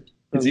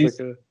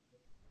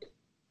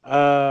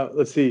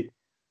 Let's see.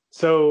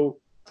 So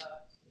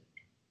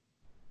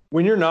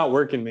when you're not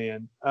working,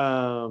 man,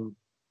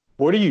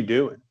 what are you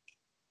doing?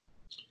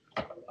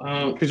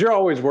 Because you're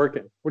always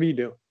working. What are you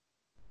doing?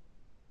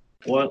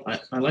 Well,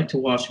 I like to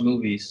watch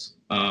movies,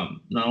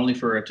 not only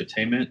for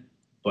entertainment,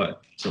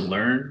 but to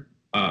learn.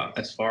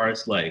 As far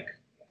as like,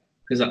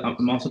 because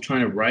I'm also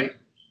trying to write.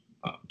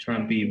 I'm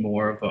trying to be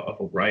more of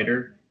a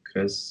writer,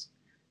 because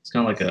it's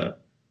kind of like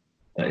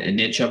a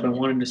niche I've been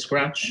wanting to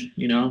scratch,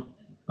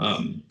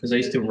 because I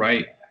used to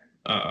write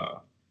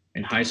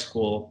in high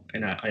school,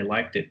 and I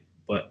liked it,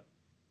 but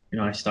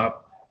I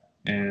stopped,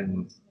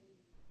 and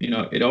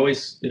it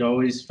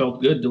always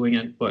felt good doing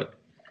it, but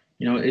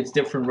it's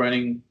different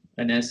writing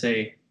an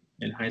essay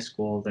in high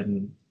school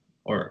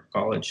or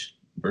college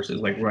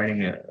versus like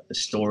writing a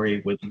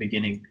story with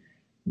beginning,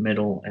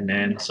 middle, and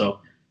end.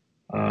 So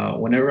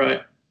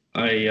whenever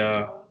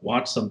I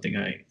watch something,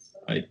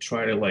 I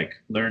try to like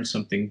learn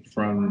something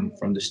from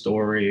the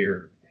story,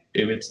 or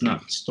if it's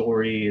not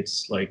story,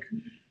 it's like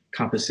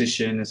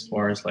composition as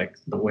far as like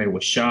the way it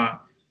was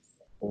shot,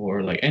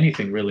 or like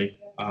anything really.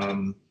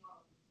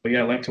 But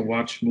yeah, I like to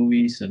watch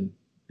movies and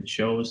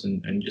shows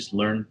and just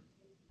learn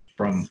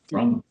from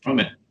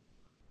it.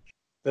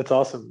 That's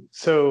awesome.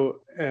 So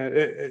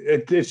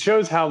it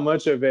shows how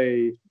much of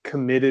a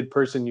committed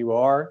person you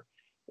are,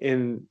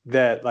 in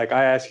that, like,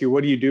 I ask you,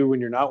 what do you do when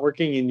you're not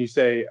working? And you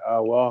say,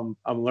 well,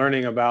 I'm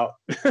learning about,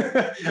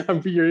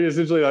 you're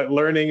essentially like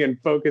learning and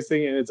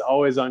focusing, and it's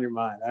always on your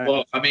mind.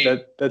 Well, I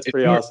mean, that's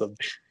pretty awesome.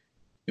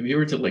 If you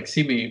were to like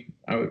see me,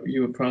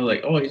 you would probably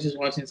like, oh, he's just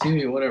watching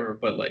TV or whatever.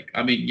 But like,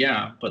 I mean,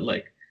 yeah, but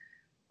like,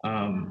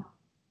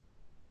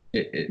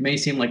 it may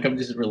seem like I'm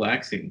just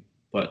relaxing,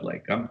 but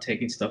like I'm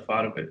taking stuff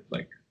out of it.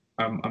 Like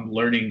I'm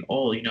learning.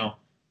 Oh,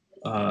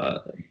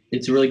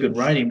 it's really good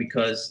writing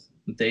because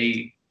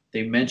they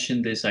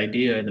mentioned this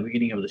idea in the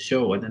beginning of the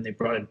show, and then they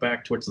brought it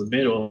back towards the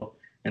middle,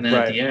 and then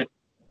at the end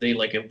they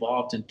like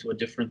evolved into a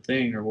different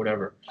thing or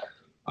whatever.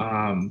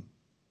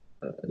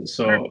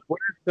 So what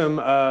are some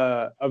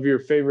of your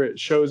favorite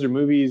shows or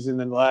movies in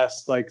the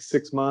last like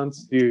 6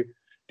 months? Do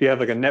you have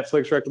like a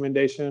Netflix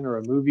recommendation or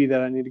a movie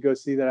that I need to go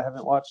see that I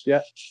haven't watched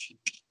yet?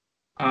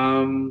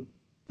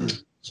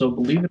 So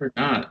believe it or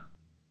not,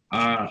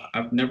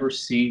 I've never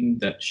seen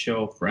that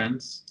show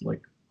Friends.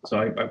 Like, so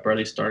I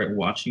barely started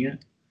watching it.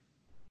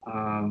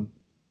 Um,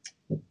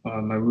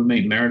 my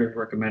roommate Meredith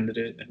recommended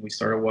it, and we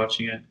started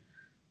watching it.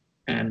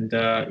 And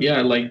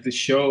yeah, like the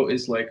show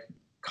is like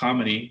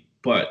comedy,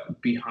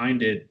 but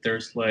behind it,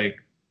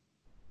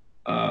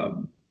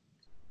 um,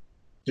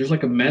 there's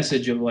like a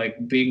message of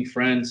like being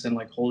friends and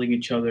like holding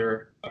each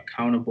other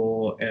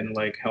accountable and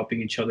like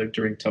helping each other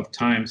during tough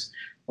times.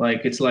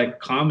 Like it's like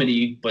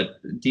comedy, but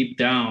deep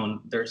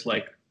down, there's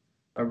like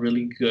a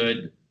really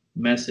good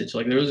message.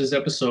 Like there was this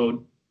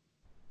episode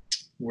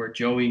where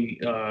Joey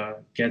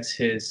gets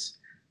his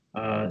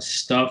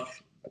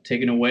stuff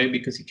taken away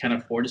because he can't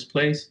afford his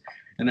place,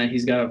 and then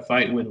he's got a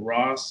fight with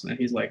Ross, and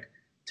he's like,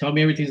 "Tell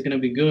me everything's gonna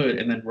be good,"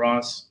 and then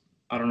Ross.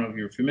 I don't know if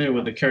you're familiar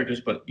with the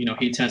characters, but you know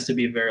he tends to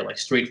be very like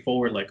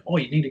straightforward, like, "Oh,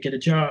 you need to get a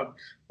job,"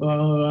 blah,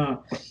 blah,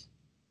 blah.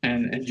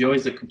 And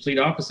Joey's the complete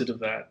opposite of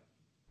that.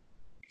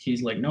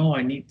 He's like, "No,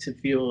 I need to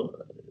feel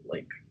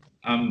like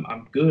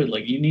I'm good.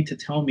 Like you need to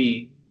tell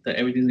me that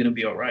everything's gonna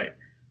be all right."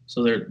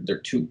 So they're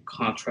two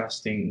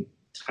contrasting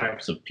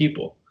types of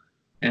people,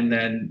 and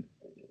then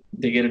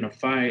they get in a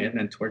fight, and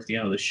then towards the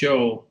end of the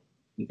show,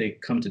 they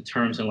come to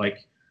terms and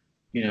like,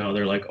 you know,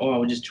 they're like, "Oh, I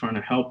was just trying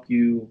to help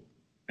you,"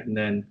 and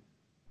then,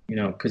 you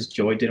know, because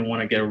Joey didn't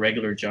want to get a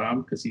regular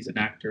job because he's an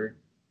actor,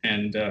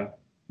 and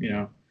you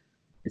know,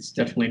 it's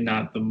definitely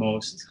not the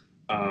most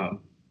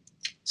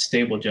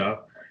stable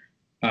job.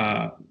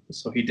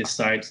 So he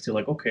decides to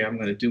like, okay, I'm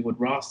gonna do what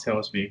Ross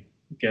tells me,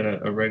 get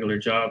a regular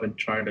job and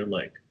try to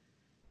like,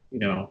 you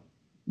know,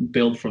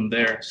 build from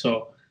there.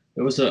 So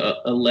it was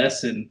a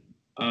lesson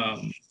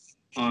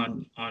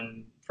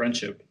on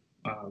friendship,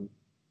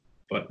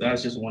 but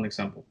that's just one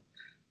example.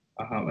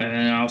 And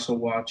then I also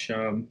watch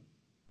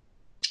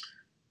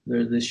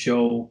there's this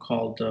show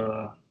called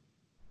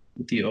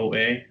the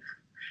OA.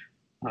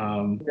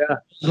 Yeah.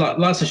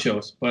 Lots of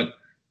shows, but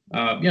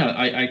yeah,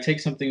 I take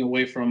something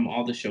away from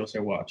all the shows I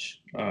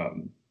watch.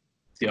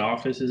 The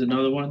Office is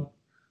another one.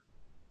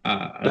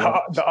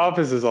 The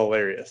Office is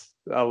hilarious.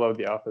 I love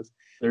The Office.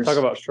 Talk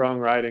about strong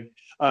writing.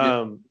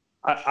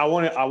 I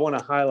want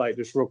to highlight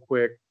just real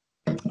quick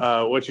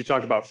what you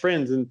talked about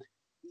Friends, and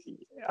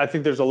I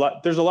think there's a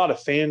lot of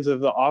fans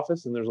of The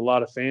Office, and there's a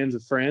lot of fans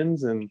of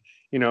Friends, and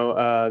you know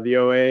the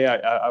OA.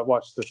 I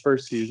watched the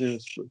first season.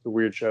 It's a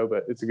weird show,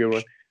 but it's a good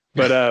one.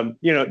 But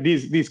you know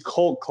these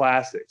cult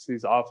classics,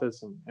 these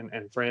Office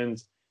and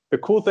Friends. The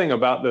cool thing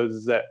about those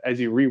is that as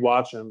you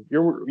rewatch them,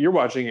 you're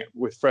watching it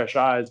with fresh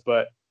eyes,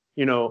 but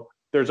you know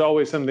there's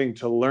always something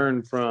to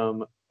learn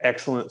from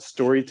excellent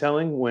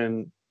storytelling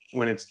when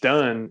it's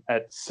done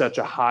at such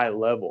a high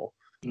level,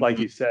 like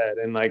you said,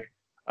 and like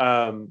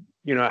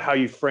you know how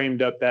you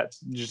framed up that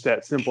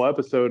simple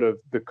episode of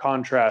the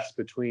contrast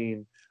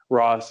between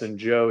Ross and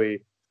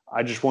Joey.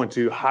 I just want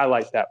to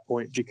highlight that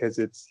point because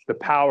it's the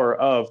power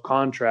of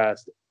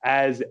contrast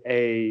as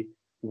a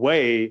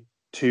way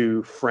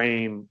to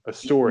frame a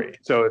story.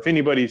 So if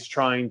anybody's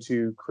trying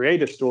to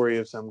create a story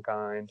of some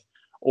kind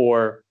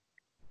or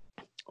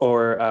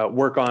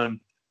work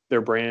on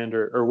their brand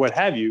or what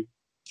have you,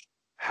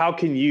 how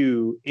can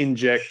you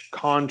inject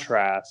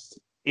contrast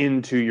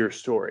into your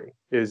story?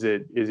 Is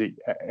it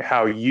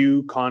how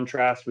you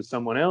contrast with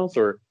someone else,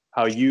 or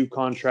how you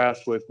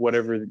contrast with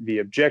whatever the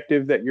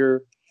objective that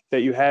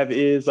you have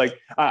is? Like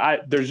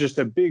there's just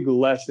a big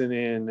lesson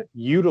in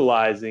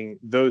utilizing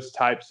those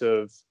types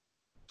of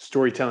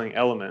storytelling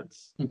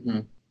elements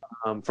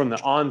from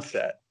the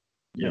onset,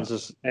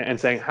 and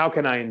saying, how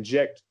can I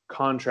inject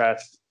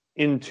contrast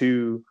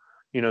into,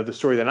 you know, the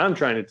story that I'm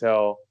trying to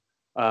tell,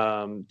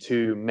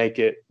 to make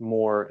it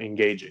more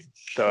engaging.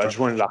 So I just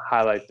wanted to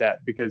highlight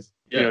that because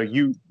you know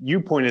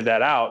you pointed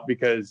that out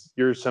because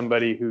you're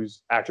somebody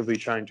who's actively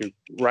trying to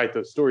write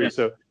those stories.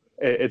 So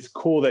it's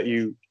cool that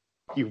you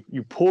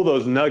pull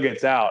those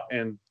nuggets out,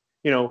 and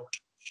you know,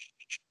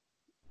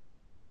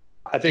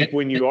 I think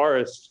when you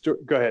are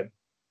go ahead.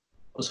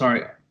 Oh,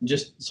 sorry,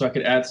 just so I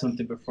could add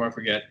something before I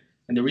forget.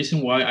 And the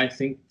reason why I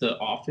think The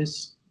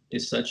Office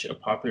is such a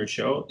popular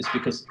show is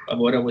because of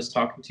what I was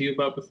talking to you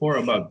about before,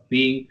 about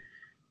being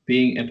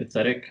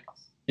empathetic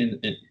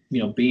and you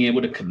know, being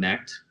able to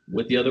connect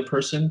with the other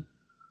person.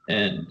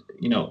 And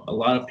you know, a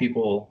lot of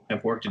people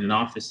have worked in an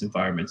office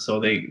environment, so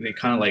they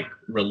kind of like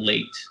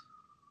relate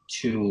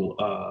to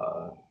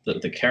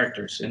the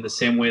characters in the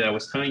same way that I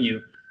was telling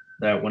you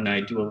that when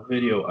I do a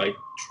video, I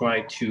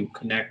try to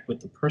connect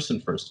with the person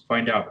first,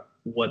 find out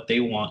what they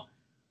want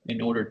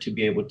in order to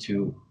be able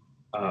to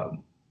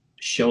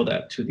show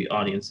that to the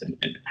audience and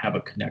have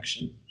a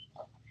connection.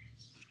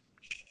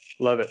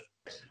 Love it.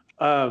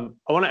 I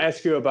want to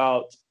ask you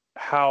about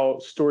how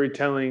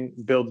storytelling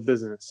builds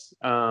business,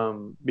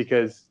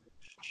 because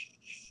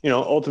you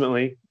know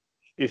ultimately,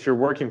 if you're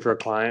working for a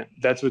client,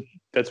 that's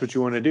what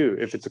you want to do.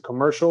 If it's a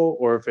commercial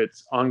or if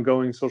it's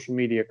ongoing social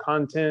media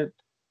content,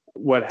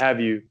 what have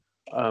you,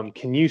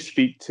 can you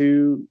speak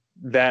to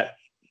that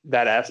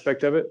that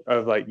aspect of it,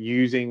 of like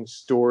using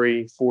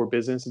story for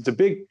business. It's a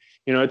big,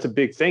 it's a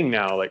big thing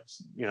now. Like,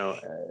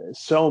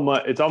 so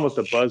much, it's almost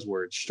a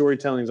buzzword.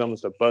 Storytelling is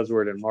almost a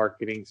buzzword in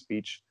marketing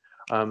speech,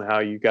 how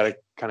you got to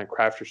kind of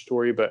craft your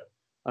story. But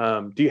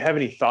do you have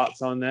any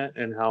thoughts on that,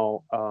 and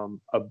how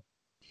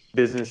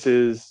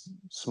businesses,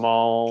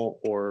 small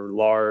or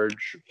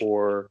large,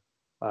 or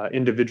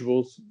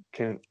individuals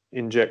can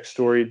inject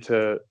story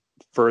to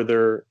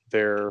further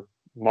their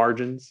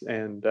margins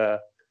and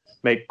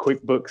make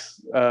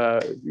QuickBooks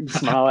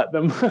smile at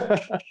them?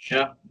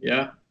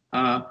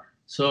 Yeah.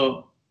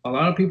 So a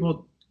lot of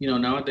people,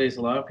 nowadays,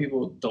 a lot of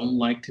people don't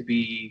like to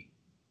be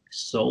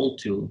sold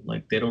to.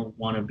 Like, they don't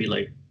want to be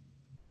like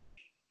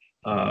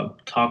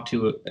talked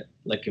to,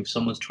 like if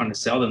someone's trying to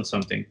sell them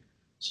something.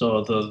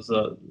 So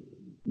the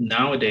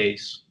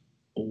nowadays,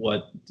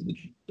 what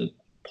the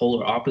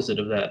polar opposite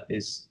of that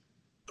is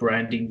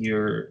branding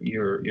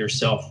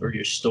yourself or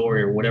your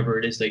story or whatever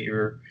it is that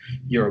you're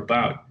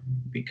about.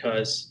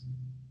 Because,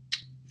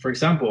 for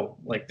example,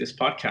 like this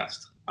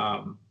podcast,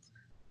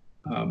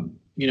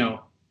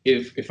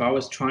 if I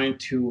was trying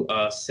to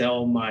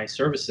sell my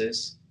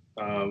services,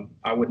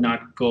 I would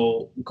not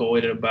go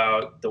it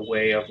about the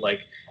way of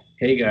like,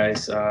 hey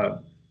guys,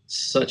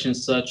 such and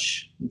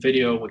such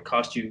video would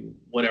cost you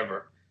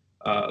whatever.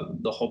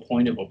 The whole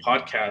point of a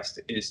podcast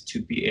is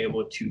to be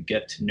able to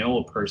get to know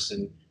a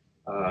person,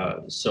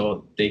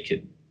 so they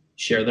could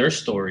share their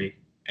story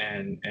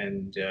and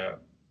kind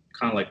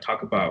of like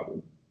talk about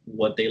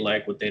what they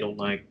like, what they don't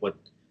like, what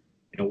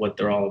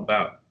they're all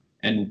about.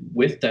 And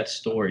with that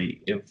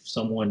story, if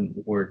someone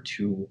were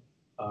to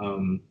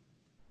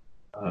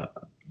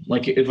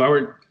like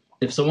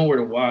if someone were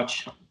to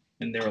watch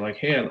and they were like,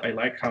 hey, I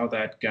like how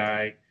that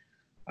guy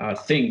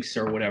thinks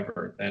or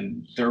whatever,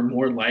 then they're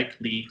more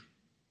likely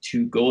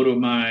to go to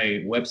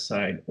my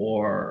website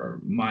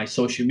or my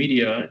social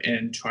media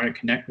and try to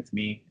connect with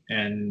me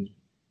and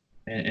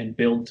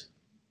build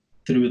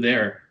through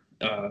there,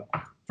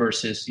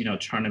 versus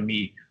trying to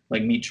meet,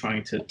 like me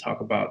trying to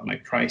talk about my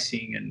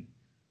pricing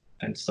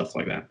and stuff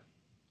like that.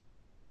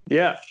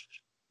 Yeah.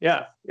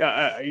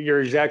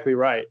 You're exactly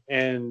right.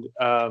 And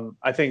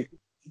I think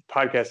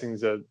podcasting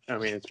is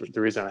it's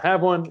the reason I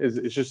have one, is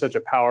it's just such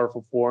a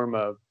powerful form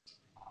of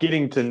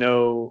getting to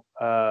know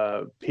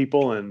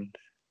people and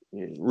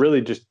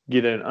really just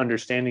get an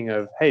understanding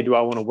of, hey, do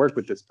I want to work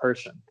with this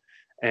person?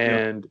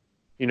 And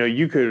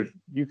you could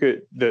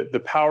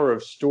the power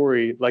of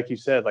story, like you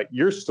said, like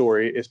your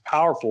story is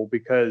powerful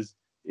because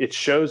it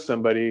shows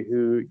somebody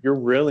who you're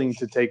willing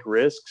to take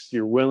risks,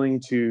 you're willing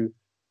to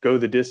go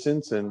the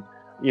distance and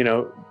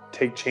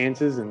take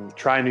chances and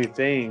try new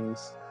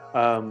things,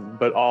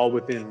 but all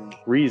within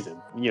reason.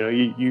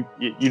 You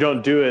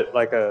don't do it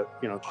like a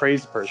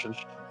crazy person.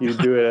 You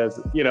do it as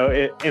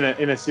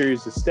in a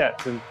series of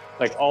steps, and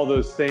like all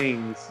those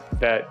things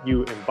that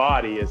you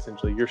embody,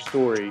 essentially your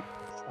story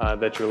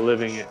that you're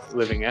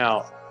living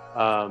out,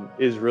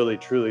 is really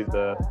truly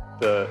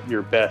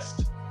your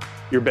best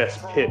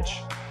pitch.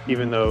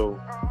 Even though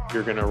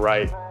you're going to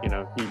write,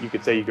 you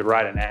could say, you could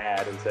write an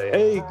ad and say,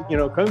 hey,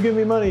 come give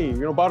me money,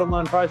 bottom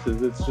line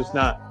prices. That's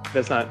not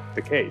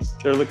the case.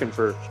 They're looking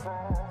for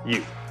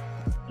you.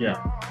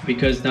 Yeah,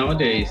 because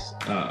nowadays,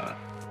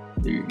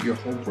 your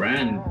whole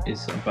brand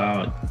is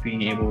about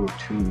being able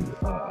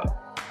to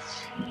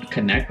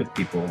connect with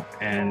people.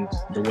 And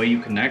the way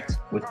you connect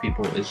with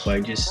people is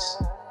by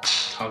just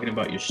talking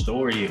about your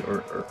story,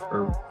 or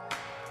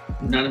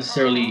not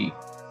necessarily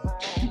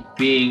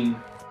being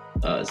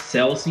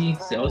salesy.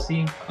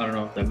 I don't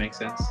know if that makes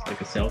sense, like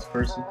a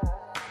salesperson,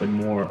 but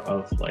more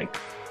of like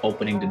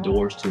opening the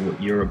doors to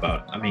what you're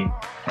about. I mean,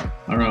 I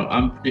don't know,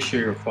 I'm pretty sure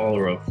you're a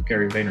follower of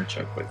Gary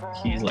Vaynerchuk, but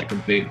he's like a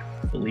big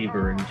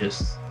believer in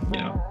just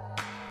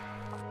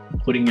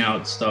putting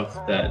out stuff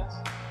that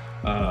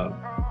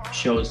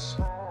shows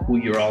who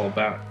you're all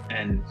about.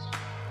 And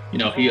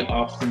he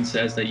often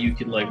says that you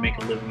could like make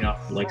a living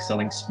off of like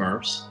selling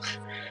Smurfs.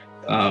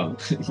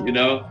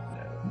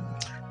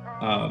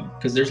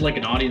 Because there's like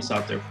an audience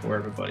out there for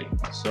everybody.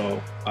 So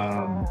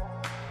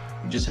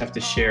you just have to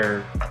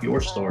share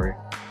your story,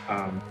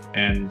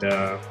 and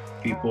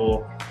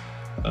people,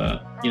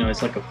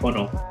 it's like a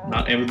funnel.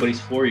 Not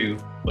everybody's for you,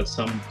 but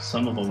some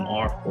of them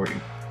are for you.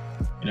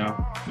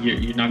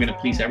 You're not going to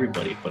please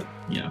everybody, but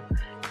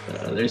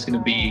there's going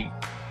to be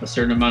a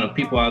certain amount of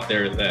people out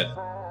there that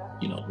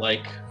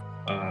like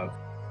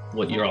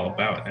what you're all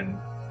about, and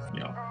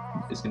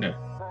is going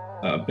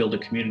to build a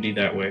community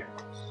that way.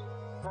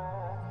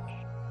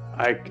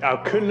 I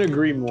couldn't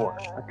agree more.